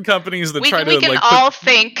are certain companies that try to we can all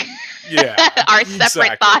think our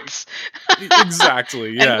separate thoughts.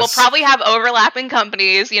 Exactly. Yes. And we'll probably have overlapping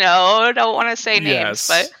companies. Don't want to say names,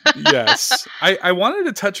 but yes. I wanted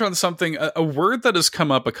to touch on something. A word that has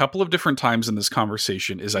come up a couple of different times in this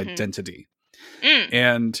conversation is identity.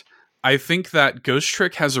 And I think that Ghost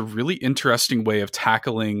Trick has a really interesting way of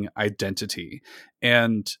tackling identity,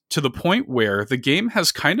 and to the point where the game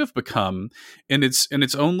has kind of become, in its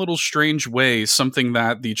own little strange way, something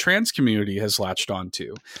that the trans community has latched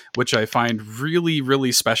onto, which I find really,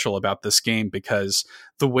 really special about this game, because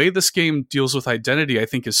the way this game deals with identity, I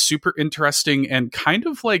think, is super interesting and kind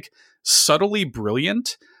of like subtly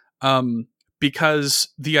brilliant. Because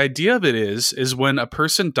the idea of it is when a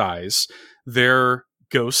person dies, their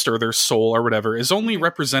ghost or their soul or whatever is only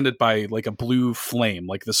represented by like a blue flame,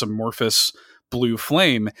 like this amorphous blue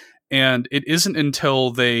flame. And it isn't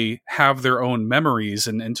until they have their own memories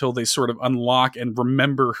and until they sort of unlock and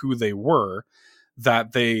remember who they were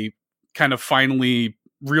that they kind of finally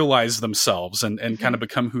realize themselves and kind of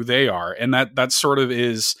become who they are. And that sort of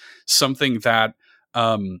is something that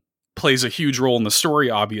plays a huge role in the story,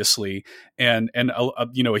 obviously, and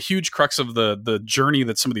a huge crux of the journey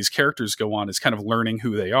that some of these characters go on is kind of learning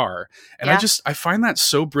who they are. And I find that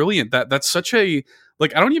so brilliant. That's such a,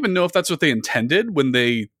 like, I don't even know if that's what they intended when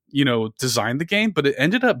they designed the game, but it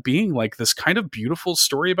ended up being like this kind of beautiful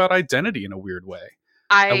story about identity in a weird way.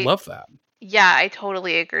 I love that. Yeah, I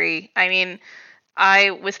totally agree. I mean,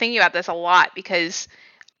 I was thinking about this a lot because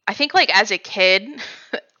I think, like, as a kid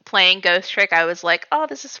playing Ghost Trick, I was like, oh,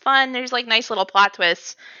 this is fun. There's like nice little plot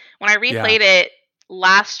twists. When I replayed it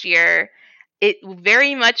last year, it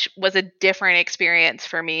very much was a different experience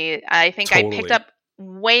for me. I think I picked up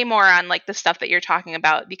way more on like the stuff that you're talking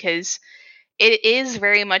about, because it is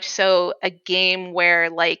very much so a game where,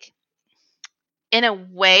 like, in a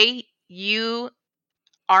way, you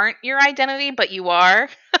aren't your identity, but you are.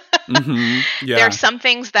 There are some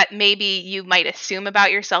things that maybe you might assume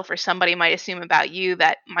about yourself or somebody might assume about you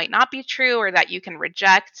that might not be true or that you can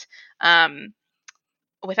reject.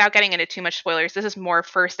 Without getting into too much spoilers, this is more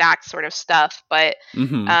first act sort of stuff, but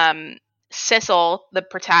Sissel, the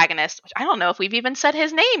protagonist, which I don't know if we've even said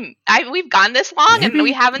his name. We've gone this long and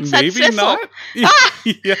we haven't said Sissel.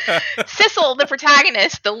 Sissel, the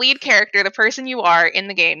protagonist, the lead character, the person you are in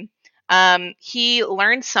the game, he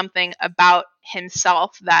learns something about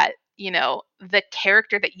himself that, the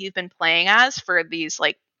character that you've been playing as for these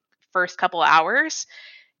like first couple hours,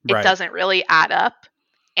 it doesn't really add up.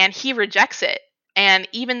 and he rejects it. And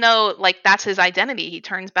even though like that's his identity, he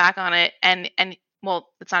turns back on it and well,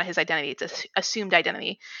 it's not his identity, it's a assumed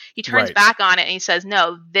identity. He turns back on it and he says,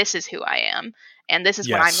 no, this is who I am. And this is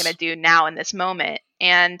what I'm going to do now in this moment.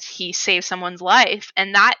 And he saves someone's life.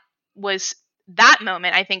 And that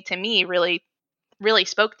moment, I think, to me, really, really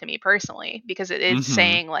spoke to me personally, because it is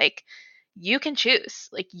saying, like, you can choose.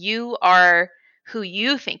 Like, you are who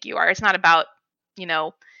you think you are. It's not about, you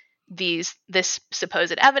know, this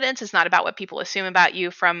supposed evidence. It's not about what people assume about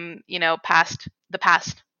you from, you know, the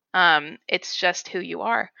past. It's just who you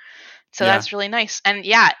are. So that's really nice. And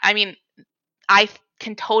yeah, I mean, I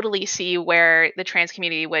can totally see where the trans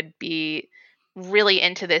community would be really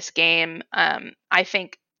into this game. I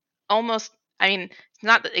think almost, I mean, it's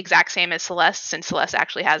not the exact same as Celeste, since Celeste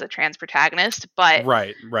actually has a trans protagonist, but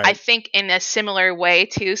right. I think in a similar way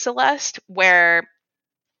to Celeste, where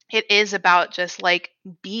it is about just like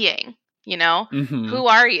being, you know, who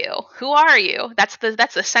are you? That's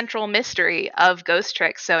the central mystery of Ghost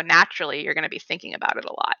Trick. So naturally you're going to be thinking about it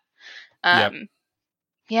a lot.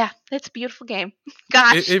 Yeah, it's a beautiful game.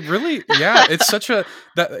 Gosh, it really, yeah, it's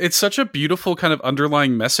such a beautiful kind of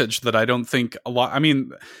underlying message that I don't think a lot. I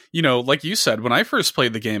mean, you know, like you said, when I first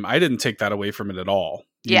played the game, I didn't take that away from it at all.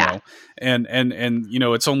 You know? And you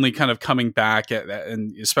know, it's only kind of coming back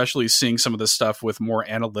and especially seeing some of this stuff with more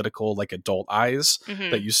analytical, like adult eyes,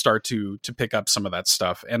 that you start to pick up some of that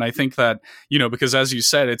stuff. And I think that, you know, because as you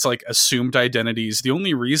said, it's like assumed identities. The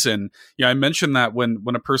only reason, I mentioned that when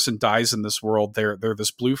a person dies in this world, they're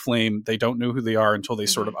this blue flame. They don't know who they are until they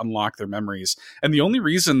sort of unlock their memories. And the only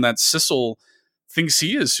reason that Sissel thinks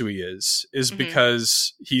he is who he is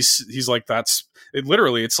because he's like,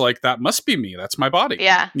 it's like, that must be me. That's my body.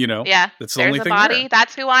 Yeah. You know? Yeah. That's the only thing body. there.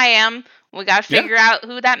 That's who I am. We got to figure out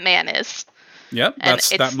who that man is. Yep.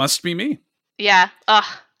 That must be me. Yeah. Ugh.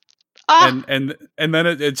 And then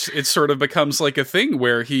it sort of becomes like a thing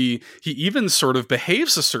where he even sort of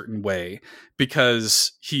behaves a certain way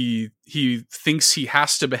because he thinks he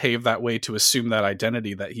has to behave that way to assume that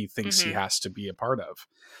identity that he thinks he has to be a part of.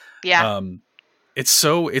 Yeah. It's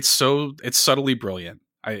subtly brilliant.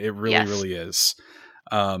 It really is.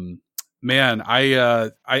 Man,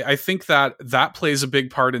 I think that plays a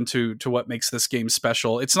big part into what makes this game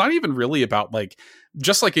special. It's not even really about, like,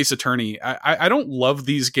 just like Ace Attorney. I don't love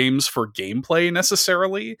these games for gameplay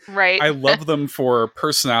necessarily. Right. I love them for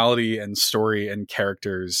personality and story and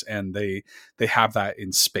characters, and they have that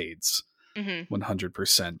in spades.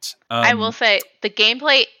 100%. I will say the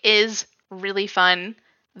gameplay is really fun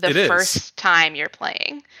the first time you're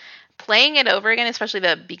playing it over again, especially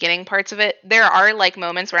the beginning parts of it. There are like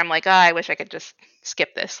moments where I'm like, I wish I could just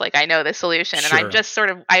skip this. Like, I know the solution. Sure. And I just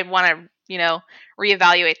I want to,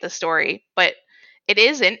 reevaluate the story, but it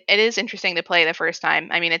is interesting to play the first time.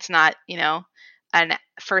 I mean, it's not, an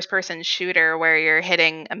first person shooter where you're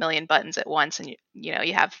hitting a million buttons at once and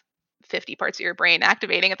you have 50 parts of your brain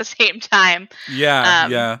activating at the same time.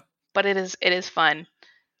 Yeah. But it is fun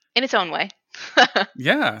in its own way.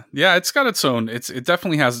 yeah, it's got its own. It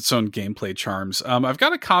definitely has its own gameplay charms. I've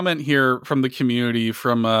got a comment here from the community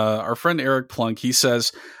from our friend Eric Plunk. He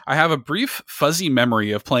says, "I have a brief fuzzy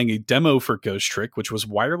memory of playing a demo for Ghost Trick, which was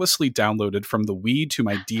wirelessly downloaded from the Wii to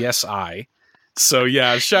my DSi." So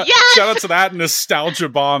yeah, shout out to that nostalgia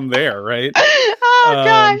bomb there, right? Oh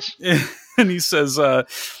gosh! And he says,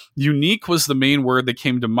 "Unique was the main word that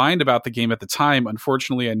came to mind about the game at the time.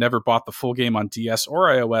 Unfortunately, I never bought the full game on DS or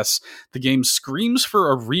iOS. The game screams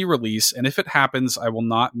for a re-release, and if it happens, I will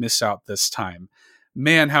not miss out this time."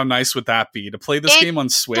 Man, how nice would that be to play this game on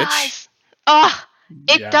Switch? Does. Oh,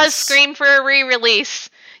 it does scream for a re-release.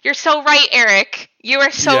 You're so right, Eric. You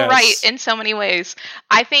are so right in so many ways.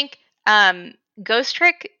 I think Ghost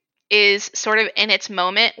Trick is sort of in its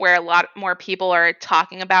moment where a lot more people are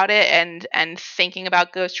talking about it and thinking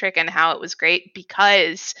about Ghost Trick and how it was great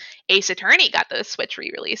because Ace Attorney got those Switch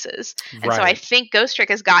re-releases. And so I think Ghost Trick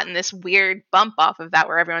has gotten this weird bump off of that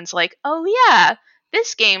where everyone's like, oh yeah,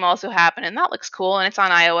 this game also happened and that looks cool and it's on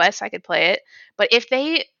iOS, I could play it. But if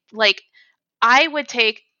they, I would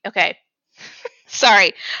take, okay,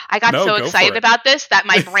 sorry, I got so excited about this that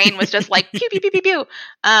my brain was just like, pew, pew, pew, pew, pew.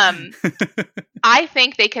 I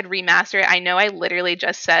think they could remaster it. I know I literally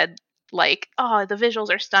just said, oh, the visuals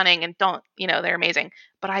are stunning and they're amazing.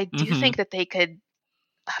 But I do think that they could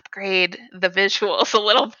upgrade the visuals a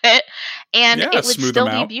little bit and it would still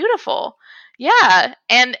be beautiful. Yeah.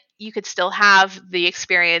 And you could still have the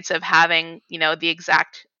experience of having, the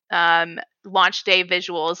exact launch day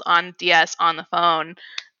visuals on DS, on the phone,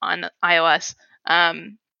 on iOS.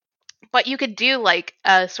 But you could do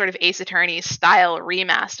a sort of Ace Attorney style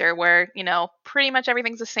remaster where, pretty much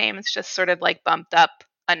everything's the same. It's just sort of bumped up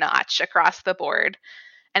a notch across the board,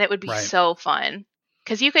 and it would be so fun.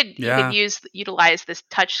 Because you could utilize this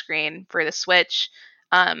touchscreen for the Switch.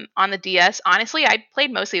 On the DS, honestly, I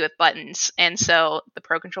played mostly with buttons, and so the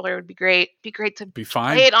Pro Controller would be great. Be great to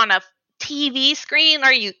play it on a TV screen.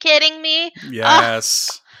 Are you kidding me?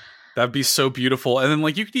 Yes. That'd be so beautiful. And then,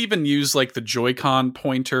 like, you could even use, like, the Joy-Con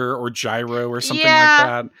pointer or gyro or something like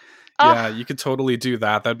that. Yeah, you could totally do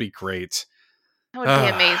that. That'd be great. That would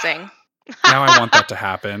be amazing. Now I want that to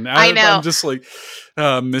happen. I know. I'm just like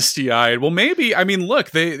misty-eyed. Well, maybe. I mean,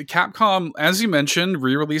 look, Capcom, as you mentioned,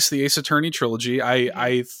 re-released the Ace Attorney trilogy.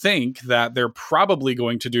 I think that they're probably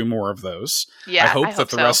going to do more of those. Yeah, I hope that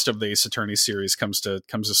the rest of the Ace Attorney series comes to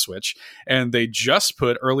Switch. And they just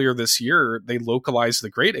put earlier this year, they localized the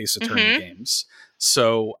great Ace Attorney games.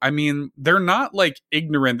 So, I mean, they're not like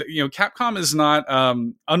ignorant. You know, Capcom is not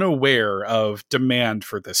unaware of demand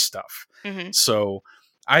for this stuff. So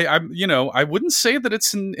I wouldn't say that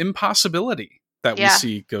it's an impossibility that we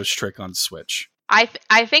see Ghost Trick on Switch. I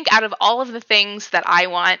think out of all of the things that I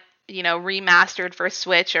want, remastered for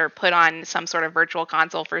Switch or put on some sort of virtual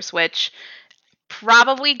console for Switch,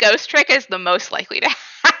 probably Ghost Trick is the most likely to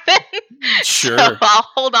happen. Sure. So I'll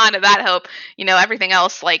hold on to that hope. Everything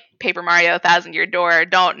else like Paper Mario Thousand Year Door,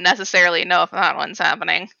 don't necessarily know if that one's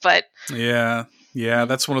happening, but yeah,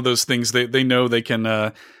 that's one of those things they know they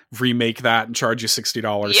can remake that and charge you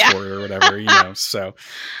 $60 for it or whatever, so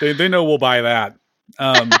they know we'll buy that.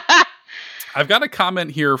 I've got a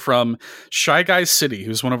comment here from Shy Guy City,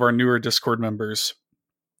 who's one of our newer Discord members,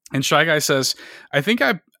 and Shy Guy says, I think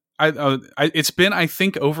it's been, I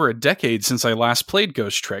think, over a decade since I last played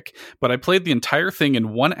Ghost Trick, but I played the entire thing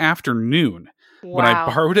in one afternoon when I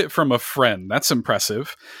borrowed it from a friend. That's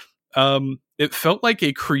impressive. It felt like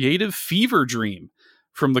a creative fever dream.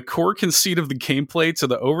 From the core conceit of the gameplay to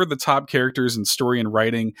the over-the-top characters and story and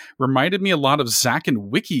writing, reminded me a lot of Zack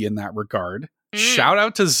and Wiki in that regard. Shout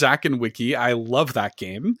out to Zack and Wiki. I love that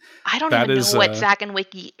game. I don't even know what Zack and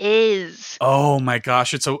Wiki is. Oh my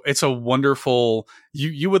gosh, it's a wonderful.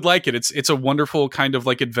 You would like it. It's a wonderful kind of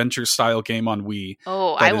like adventure style game on Wii.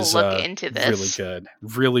 Oh, I will look into this. Really good.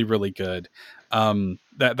 Really, really good.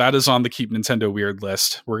 That is on the Keep Nintendo Weird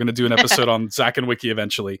list. We're going to do an episode on Zack and Wiki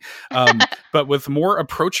eventually. But with more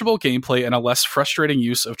approachable gameplay and a less frustrating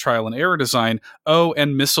use of trial and error design. Oh,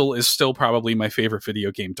 and Missile is still probably my favorite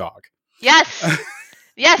video game dog. Yes.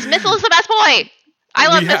 Yes, Missile is the best boy. I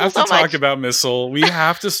love Missile so much. We have to talk about Missile. We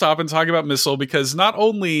have to stop and talk about Missile because not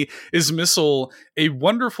only is Missile a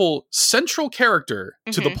wonderful central character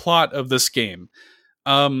to the plot of this game,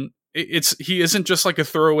 he isn't just like a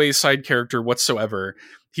throwaway side character whatsoever.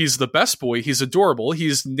 He's the best boy. He's adorable.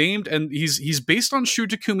 He's named and he's based on Shu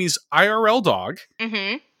Takumi's IRL dog.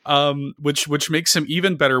 Which makes him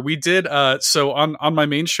even better. We did so on my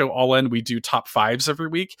main show All In, we do top 5s every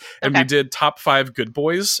week, and we did top 5 good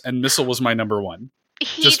boys, and Missile was my number 1.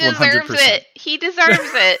 He deserves 100%. It. He deserves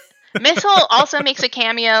it. Missile also makes a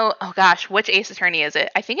cameo. Oh gosh, which Ace Attorney is it?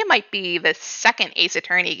 I think it might be the second Ace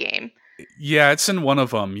Attorney game. Yeah, it's in one of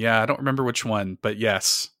them. Yeah, I don't remember which one, but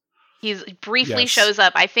yes. He briefly shows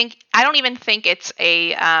up. I don't even think it's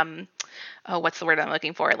a what's the word I'm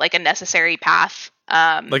looking for? Like a necessary path.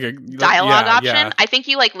 Like a dialogue option. Yeah. I think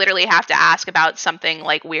you like literally have to ask about something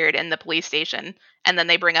like weird in the police station, and then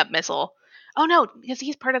they bring up Missile. Oh no, because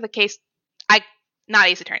he's part of the case. Not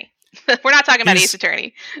Ace Attorney. We're not talking about Ace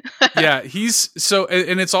Attorney. Yeah, he's so,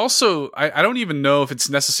 and it's also I don't even know if it's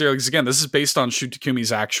necessarily, because again, this is based on Shu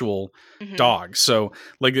Takumi's actual dog. So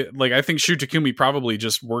like I think Shu Takumi probably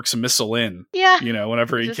just works a Missile in. Yeah,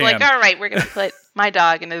 whenever he can. Like, all right, we're gonna put my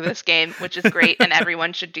dog into this game, which is great, and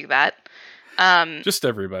everyone should do that. Just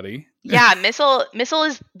everybody. Yeah, Missile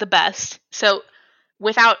is the best. So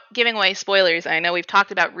without giving away spoilers, I know we've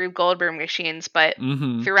talked about Rube Goldberg machines, but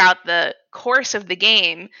throughout the course of the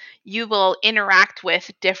game, you will interact with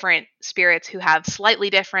different spirits who have slightly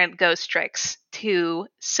different ghost tricks to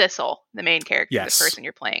Sissel, the main character, the person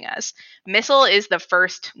you're playing as. Missile is the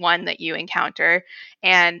first one that you encounter,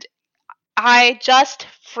 and I just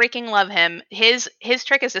freaking love him. His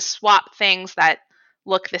trick is to swap things that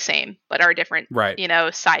look the same but are different,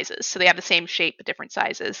 sizes. So they have the same shape but different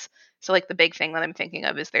sizes. So like the big thing that I'm thinking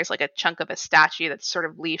of is there's like a chunk of a statue that's sort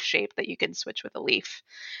of leaf shaped that you can switch with a leaf.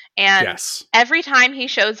 And every time he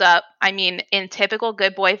shows up, I mean, in typical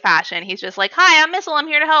good boy fashion, he's just like, "Hi, I'm Missile. I'm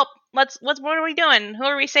here to help. What are we doing? Who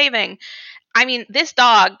are we saving?" I mean, this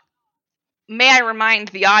dog, may I remind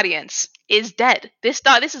the audience, is dead. This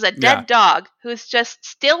is a dead dog who's just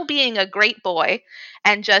still being a great boy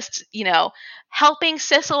and just, helping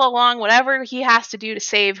Sissel along whatever he has to do to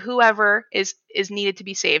save whoever is needed to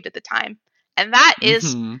be saved at the time. And that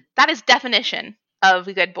is definition of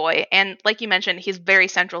Good Boy. And like you mentioned, he's very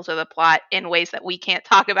central to the plot in ways that we can't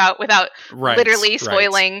talk about without literally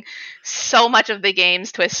spoiling so much of the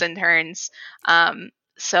game's twists and turns.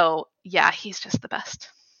 So yeah, he's just the best.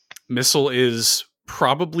 Missile is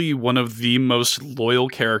probably one of the most loyal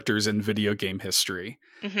characters in video game history.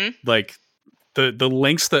 Like the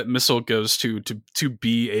lengths that Missile goes to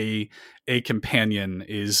be a companion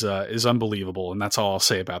is unbelievable, and that's all I'll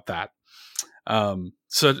say about that.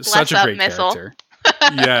 Such a great character.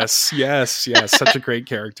 yes, such a great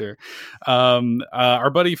character.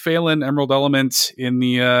 Our buddy Phelan Emerald Element in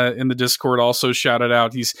the Discord also shouted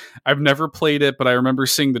out. I've never played it, but I remember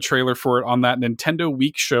seeing the trailer for it on that Nintendo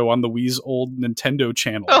Week show on the Wii's old Nintendo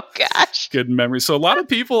channel. Oh gosh, good memory. So a lot of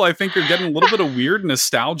people, I think, are getting a little bit of weird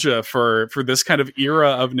nostalgia for this kind of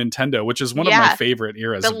era of Nintendo, which is one of my favorite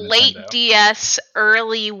eras. The late DS,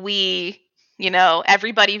 early Wii.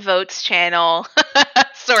 Everybody votes channel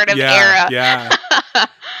sort of era. Yeah.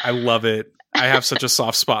 I love it. I have such a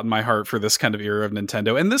soft spot in my heart for this kind of era of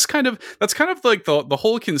Nintendo. And that's kind of like the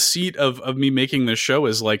whole conceit of me making this show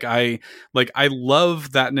is I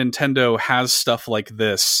love that Nintendo has stuff like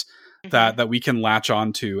this that we can latch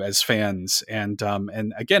onto as fans. And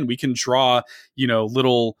again, we can draw,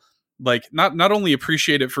 little, not only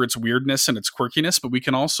appreciate it for its weirdness and its quirkiness, but we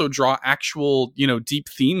can also draw actual, deep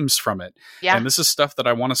themes from it. Yeah. And this is stuff that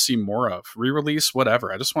I want to see more of. Re-release,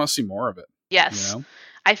 whatever. I just want to see more of it. Yes.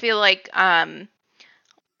 I feel like, recent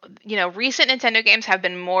Nintendo games have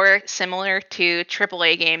been more similar to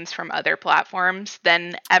AAA games from other platforms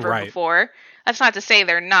than ever before. That's not to say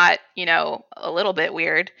they're not, a little bit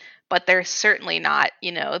weird, but they're certainly not,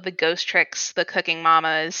 the Ghost Tricks, the Cooking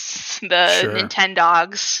Mamas, the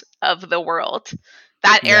Nintendogs of the world.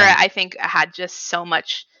 That era, I think, had just so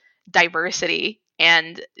much diversity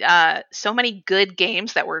and so many good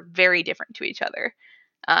games that were very different to each other.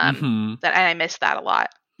 That I miss that a lot.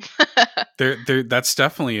 That's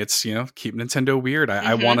definitely, it's, keep Nintendo weird.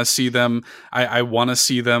 I want to see them. I want to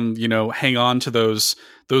see them, hang on to those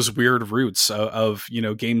weird roots of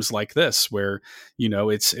games like this, where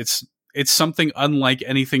it's something unlike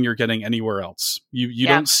anything you're getting anywhere else. You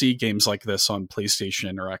don't see games like this on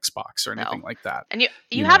PlayStation or Xbox or anything like that. And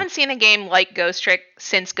you haven't seen a game like Ghost Trick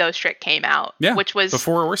since Ghost Trick came out, which was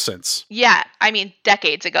before or since. Yeah, I mean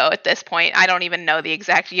decades ago at this point. I don't even know the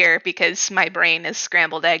exact year because my brain is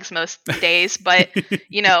scrambled eggs most days, but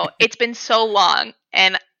it's been so long,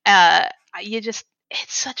 and it's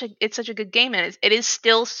such a good game, and it is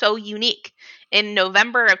still so unique. In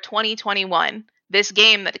November of 2021, this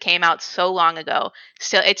game that came out so long ago,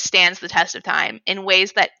 still it stands the test of time in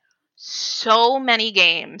ways that so many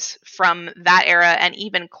games from that era and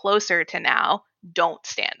even closer to now don't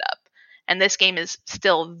stand up. And this game is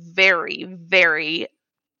still very, very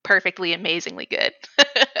perfectly, amazingly good.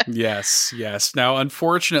 Yes. Now,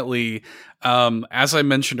 unfortunately, as I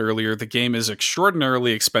mentioned earlier, the game is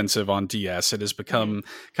extraordinarily expensive on DS. It has become,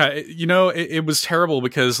 it was terrible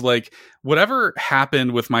because whatever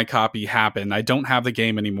happened with my copy happened. I don't have the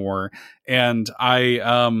game anymore, and I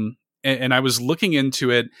was looking into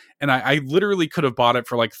it, and I literally could have bought it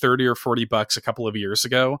for like $30 or $40 a couple of years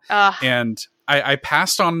ago, and I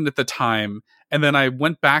passed on it at the time. And then I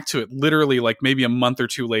went back to it literally maybe a month or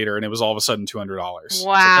two later, and it was all of a sudden $200.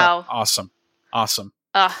 Wow. Awesome.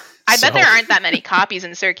 I bet there aren't that many copies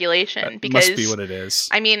in circulation. Because must be what it is.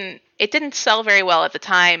 I mean, it didn't sell very well at the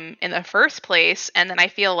time in the first place. And then I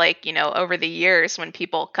feel like, over the years when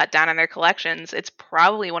people cut down on their collections, it's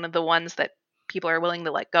probably one of the ones that people are willing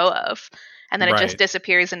to let go of. And then it just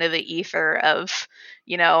disappears into the ether of,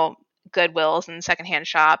 Goodwills and secondhand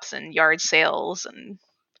shops and yard sales and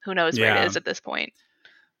who knows where it is at this point.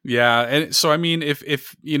 Yeah, and so I mean,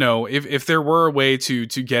 if there were a way to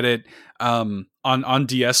get it on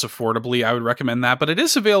DS affordably, I would recommend that. But it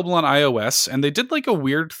is available on iOS, and they did a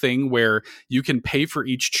weird thing where you can pay for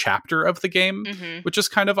each chapter of the game, which is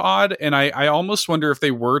kind of odd. And I almost wonder if they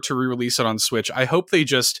were to re-release it on Switch. I hope they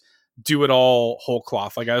just do it all whole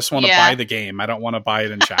cloth. I just want to buy the game. I don't want to buy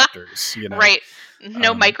it in chapters. Right.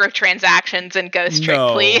 No microtransactions in Ghost Trick,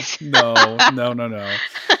 please. No.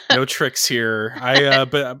 No tricks here.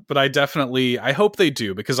 But I definitely, I hope they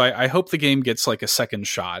do, because I hope the game gets a second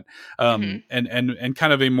shot, and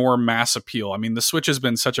kind of a more mass appeal. I mean, the Switch has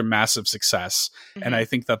been such a massive success, and I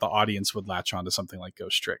think that the audience would latch on to something like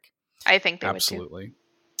Ghost Trick. I think they absolutely would too.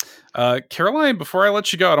 Caroline, before I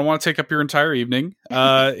let you go, I don't want to take up your entire evening.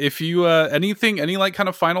 If you any kind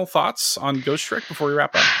of final thoughts on Ghost Trick before we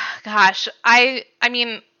wrap up? Gosh, I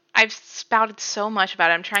mean, I've spouted so much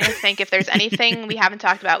about it. I'm trying to think if there's anything we haven't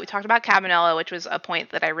talked about. We talked about Cabanela, which was a point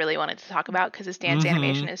that I really wanted to talk about because his dance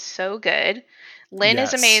animation is so good. Lynn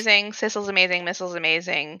is amazing. Sissel's amazing. Missel's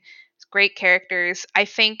amazing. It's great characters. I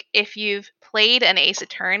think if you've played an Ace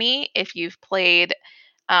Attorney, if you've played,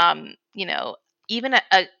 even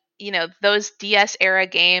those DS era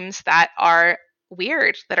games that are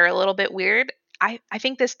weird, that are a little bit weird, I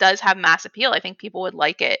think this does have mass appeal. I think people would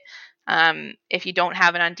like it. If you don't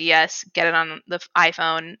have it on DS, get it on the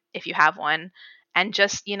iPhone if you have one, and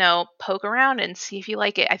just, poke around and see if you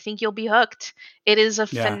like it. I think you'll be hooked. It is a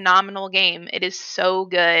phenomenal game. It is so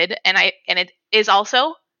good. And it is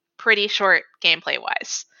also pretty short gameplay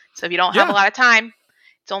wise. So if you don't have a lot of time,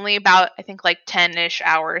 it's only about, I think, like 10-ish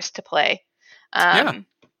hours to play.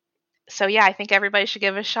 So I think everybody should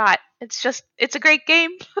give it a shot. It's a great game.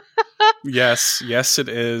 Yes, it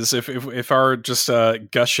is. If our just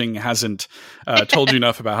gushing hasn't told you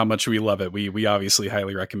enough about how much we love it, we obviously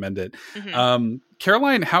highly recommend it. Mm-hmm.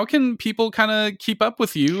 Caroline, how can people kind of keep up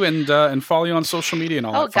with you and follow you on social media and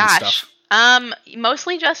all that fun stuff?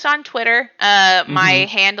 Mostly just on Twitter. My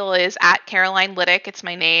handle is @CarolineLytic. It's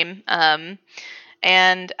my name.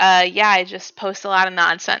 I just post a lot of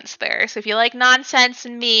nonsense there. So if you like nonsense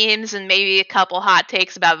and memes and maybe a couple hot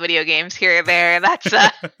takes about video games here or there, that's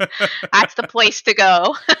that's the place to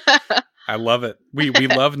go. I love it. We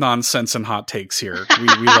love nonsense and hot takes here. We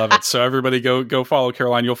love it. So everybody go follow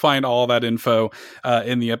Caroline. You'll find all that info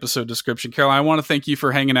in the episode description. Caroline, I want to thank you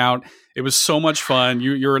for hanging out. It was so much fun.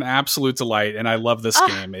 You're an absolute delight, and I love this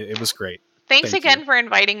game. It was great. Thanks again for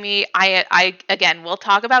inviting me. I we'll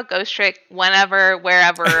talk about Ghost Trick whenever,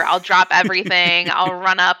 wherever. I'll drop everything. I'll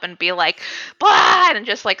run up and be like, blah, and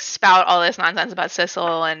just like spout all this nonsense about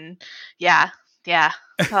Sissel. And yeah.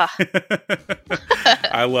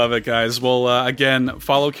 I love it, guys. Well, again,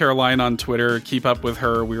 follow Caroline on Twitter. Keep up with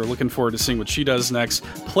her. We are looking forward to seeing what she does next.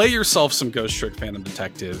 Play yourself some Ghost Trick Phantom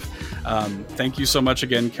Detective. Thank you so much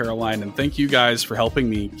again, Caroline. And thank you guys for helping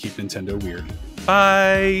me keep Nintendo weird.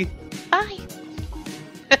 Bye. Bye.